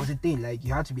was a thing, like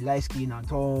you had to be light skin and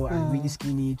tall and really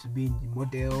skinny to be in the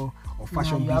model or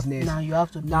fashion business. Now you have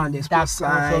to. Now there's dark plus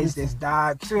size, conformity. there's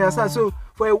dark. So you understand? So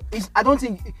I don't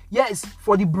think it's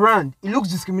for the brand. It looks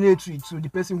discriminatory to the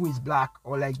person who is black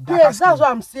or like darker Yes, skin. that's what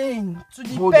I'm saying. To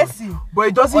the Hold on. person. But it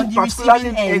on doesn't the particularly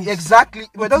receiving end, exactly.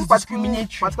 But it doesn't is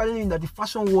particularly mean that the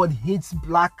fashion world hates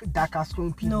black, darker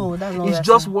skin people. No, that's not It's what I'm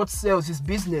just saying. what sells. It's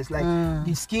business. Like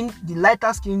the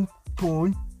lighter skin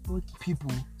tone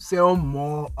people sell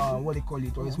more. What they call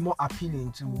it, or it's more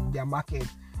appealing to their market.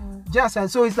 Just and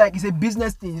so it's like it's a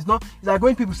business thing. It's like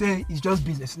when people say it's just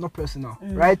business, it's not personal,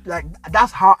 right? Like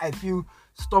that's how I feel.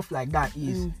 Stuff like that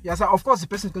is. Yeah, so of course the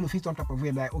person is going to feel some type of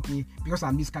way, like because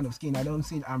I'm this kind of skin, I don't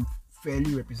think I'm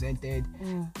fairly represented,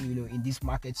 in this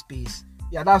market space.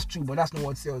 Yeah, that's true, but that's not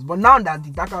what sells. But now that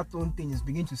the darker tone thing is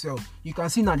beginning to sell, you can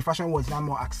see now the fashion world is now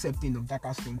more accepting of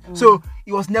darker skin. So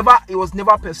it was never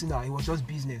personal. It was just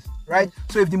business, right?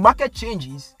 So if the market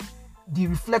changes, the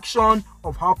reflection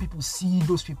of how people see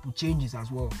those people changes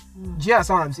as well. Do you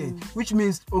understand what I'm saying? Which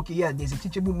means, there's a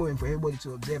teachable moment for everybody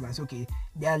to observe and say,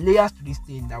 there are layers to this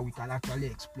thing that we can actually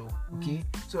explore. Okay,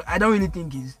 so I don't really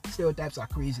think stereotypes are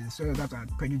crazy. Stereotypes are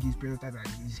prejudice. Stereotypes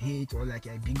are hate or like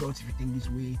a bigot if you think this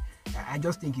way. I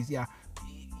just think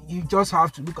you just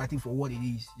have to look at it for what it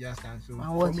is. You understand? So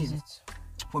And what is it?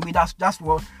 For me, that's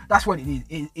what it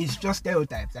is. It's just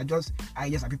stereotypes. Ideas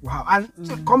that people have. And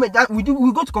so we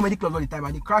go to comedy clubs all the time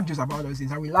and they crack jokes about those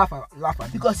things and we laugh at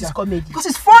Because it. it's comedy. Because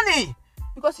it's funny.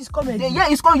 Because it's comedy.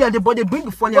 It's comedy, but they bring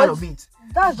the funny out of it.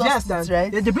 That's Do you just understand?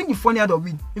 it, right? They bring the funny out of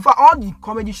it. In fact, all the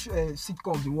comedy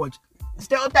sitcoms you watch,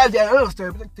 stereotypes, there are a lot of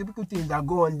stereotypical things that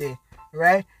go on there,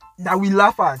 right? That we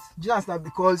laugh at. Do you understand?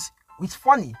 Because it's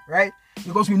funny, right?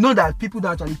 Because we know that people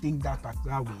don't actually think that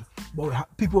particular way, but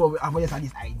people have always had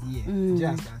this idea. Do you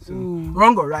understand? So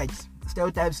wrong or right,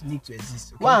 stereotypes need to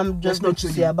exist. Okay? What I'm just going Let's to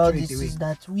not say about throw it this away. is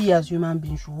that we as human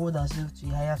beings should hold ourselves to a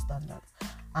higher standard.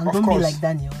 And Of don't course. be like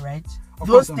Daniel, right? Of Don't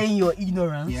course, stay in your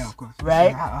ignorance. Yeah, of course.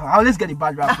 Right? I always get a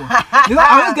bad rap for.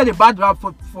 I always get a bad rap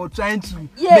for trying to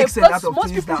make sense because out of most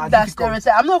things people that are that difficult.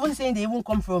 stereotype, I'm not even saying they even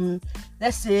come from,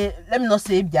 let me not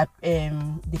say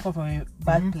they come from a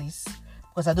bad place,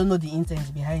 because I don't know the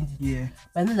intent behind it. Yeah.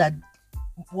 But I know that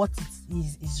what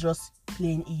it is just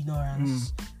plain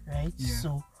ignorance, right? Yeah.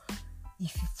 So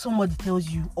if somebody tells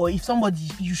you, or if somebody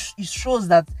it shows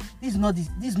that this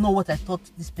is not what I thought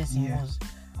this person was,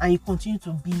 and you continue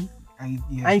to be, and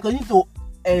you continue to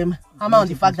hammer on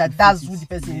the fact that that's who the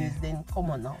person is, then come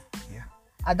on now. Yeah.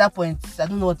 At that point, I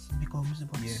don't know what it becomes,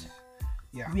 but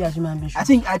we as human beings,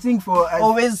 I think for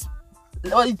always.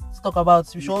 All you talk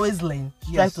about, we should always learn.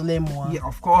 Try to learn more. Yeah,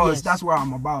 of course. That's what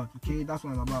I'm about. Okay, that's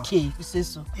what I'm about. Okay, you say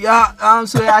so. Yeah.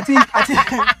 So I think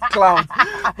clown.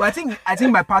 But I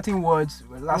think my parting words,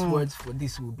 last words for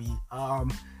this will be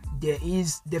there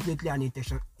is definitely an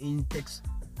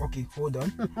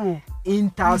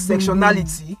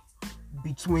intersectionality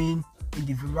between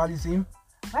individualism.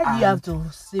 Why do you have to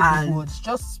say big words?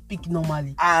 Just speak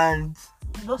normally. And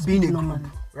being a group,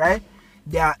 right?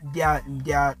 They are.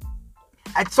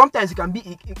 Sometimes it can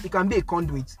be a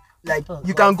conduit. Like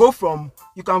you can go from.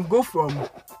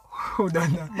 Hold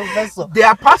on. Professor. They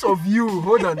are parts of you.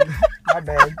 Hold on. My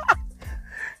bad.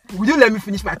 Would you let me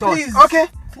finish my thoughts? Please. Okay.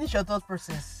 Finish your thought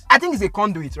process. I think it's a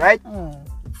conduit, right?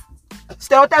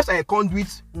 Stereotypes are a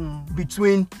conduit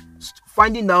between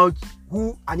finding out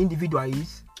who an individual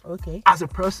is, as a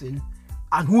person,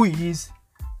 and who he is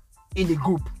in a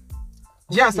group.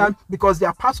 Do you understand? Because they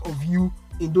are parts of you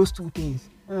in those two things.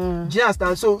 Do you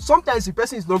understand? So sometimes the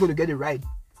person is not going to get it right.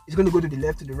 It's going to go to the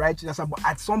left, to the right, to the side. But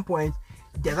at some point,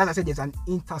 as I said, there's an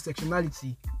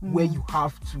intersectionality where you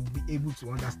have to be able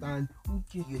to understand,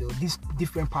 these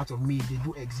different parts of me, they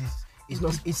do exist. It's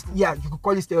not. It's you could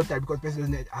call it stereotype because the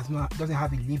person doesn't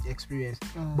have a lived experience.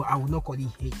 But I would not call it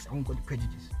hate. I won't call it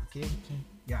prejudice. Okay.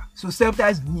 Yeah. So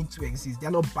stereotypes need to exist.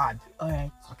 They're not bad. All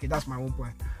right. Okay, that's my own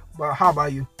point. But how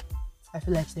about you? I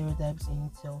feel like stereotypes in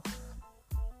itself.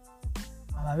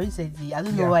 I've already said it. I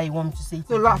don't know why you want me to say it.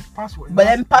 So last word. But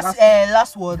then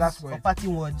last word. Or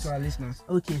parting words. To our listeners.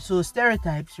 Okay, so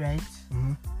stereotypes, right?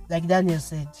 Like Daniel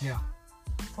said. Yeah.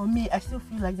 For me, I still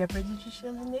feel like they're prejudicial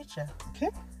in nature. Okay.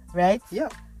 Right? Yeah.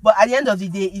 But at the end of the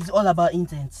day, it's all about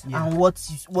intent and what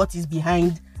is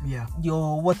behind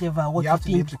your whatever. What you have to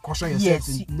be able to caution yourself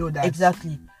to know that.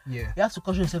 Exactly. Yeah. You have to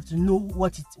caution yourself to know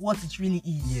what it really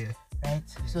is. Yeah. Right?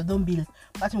 So don't be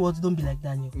like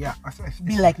Daniel. Yeah.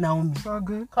 Be like Naomi. So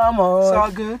good. Come on.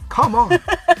 So good. Come on.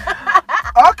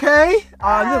 Okay. This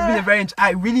has been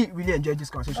I really, really enjoyed this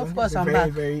conversation. Of course, I'm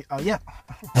back. very, yeah.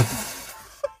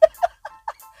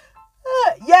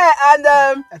 Yeah, and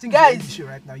I think guys,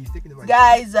 right now. You're taking the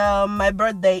guys, my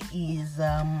birthday is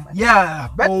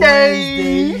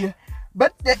birthday.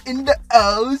 Birthday in the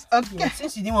house. Okay. Yeah,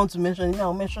 since you didn't want to mention it,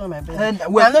 I'll mention my birthday. And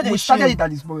we started it at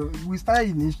this point. We started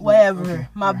it initially. Whatever. Okay.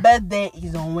 My birthday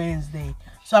is on Wednesday,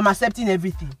 so I'm accepting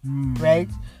everything. Right?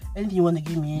 Anything you want to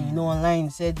give me, online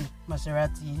said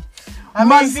Maserati. Maserati.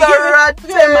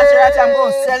 Maserati, I'm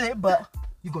gonna sell it, but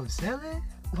you gonna sell it?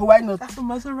 Why not? That's a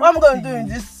Maserati. What am I going to do in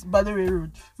this Badore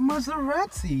road?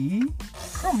 Maserati?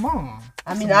 Come on.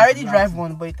 I mean, I already drive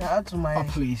one, but you can add to my... Oh,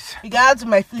 please. You can add to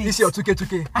my fleet. This is your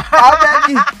 2K. How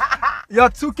many? Your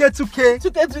 2K.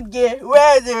 2K.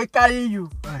 Where they carry you?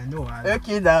 I know.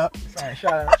 Okay, now. Sorry,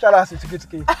 shout out to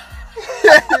 2K.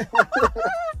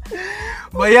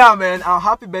 But yeah, man,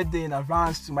 happy birthday in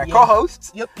advance to my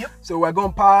co-host. Yep. So we're going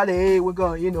to party. We're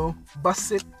going to,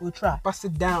 bust it. We'll try. Bust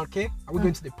it down, okay? Are we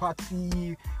going to the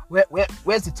party?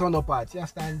 Where's the turn up at? You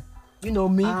understand? You know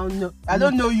me. I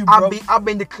don't know you, bro. I'll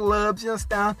be in the clubs, you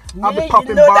understand? I'll be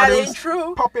popping bottles. That ain't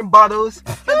true. Popping bottles.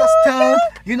 You understand?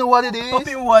 You know what it is?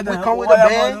 Popping water. We come with a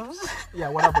band. Yeah,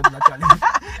 water bottles actually.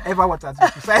 Ever water to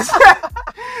be precise.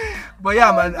 But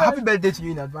yeah, man, happy birthday to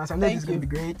you in advance. I know this is going to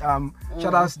be great.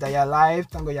 Shout outs that you're alive.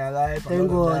 Thank God you're alive. Thank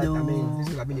God. I mean, this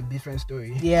would have been a different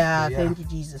story. Yeah, thank you,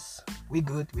 Jesus. We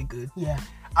good. Yeah.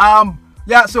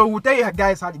 Yeah, so we'll tell you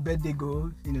guys how the birthday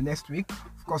goes, next week.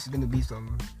 Of course, it's going to be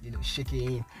some,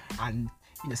 shaking and,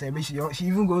 celebration. She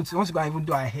even wants to go and even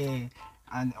do her hair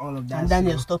and all of that. And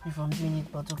Daniel stop you from doing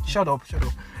it, but okay. Shut up.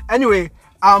 Anyway,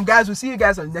 guys, we'll see you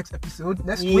guys on the next episode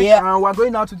next week. And we're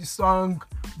going out to the song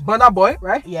Burna Boy,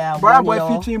 right? Yeah. Burna Boy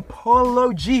featuring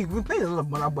Polo G. We played a lot of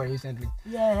Burna Boy recently.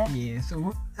 Yeah.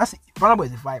 So that's Burna Boy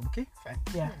is a vibe, okay? Fine.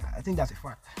 Yeah. I think that's a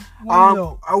vibe.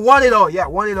 I Want It All. Yeah,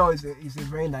 Want It All is a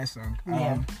very nice song.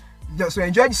 So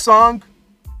enjoy the song.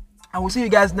 And we'll see you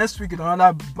guys next week in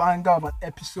another banger of an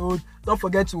episode. Don't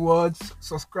forget to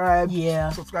subscribe.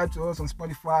 Yeah. Subscribe to us on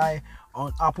Spotify,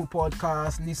 on Apple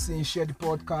Podcasts. Listen, share the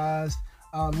podcast.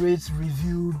 Rate,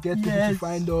 review, get people to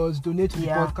find us, donate to the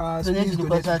podcast. Please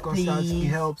donate to the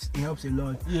podcast. It helps a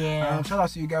lot. Yeah. Shout out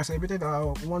to you guys. Celebrated our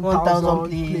 1,000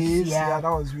 plays. Yeah, that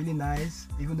was really nice.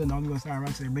 Even though now I'm gonna start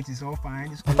around celebrating, it's all fine.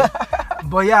 It's cool.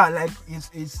 But yeah, like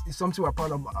it's something we're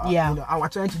proud of. And we're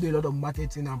trying to do a lot of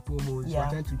marketing and promos. We're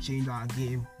trying to change our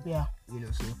game. Yeah.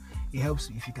 So it helps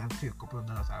if you can throw a couple of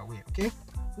dollars our way. Okay.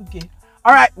 Okay.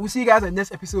 All right. We'll see you guys in the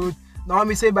next episode.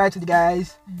 Naomi, say bye to the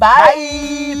guys.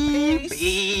 Bye.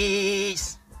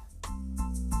 Peace.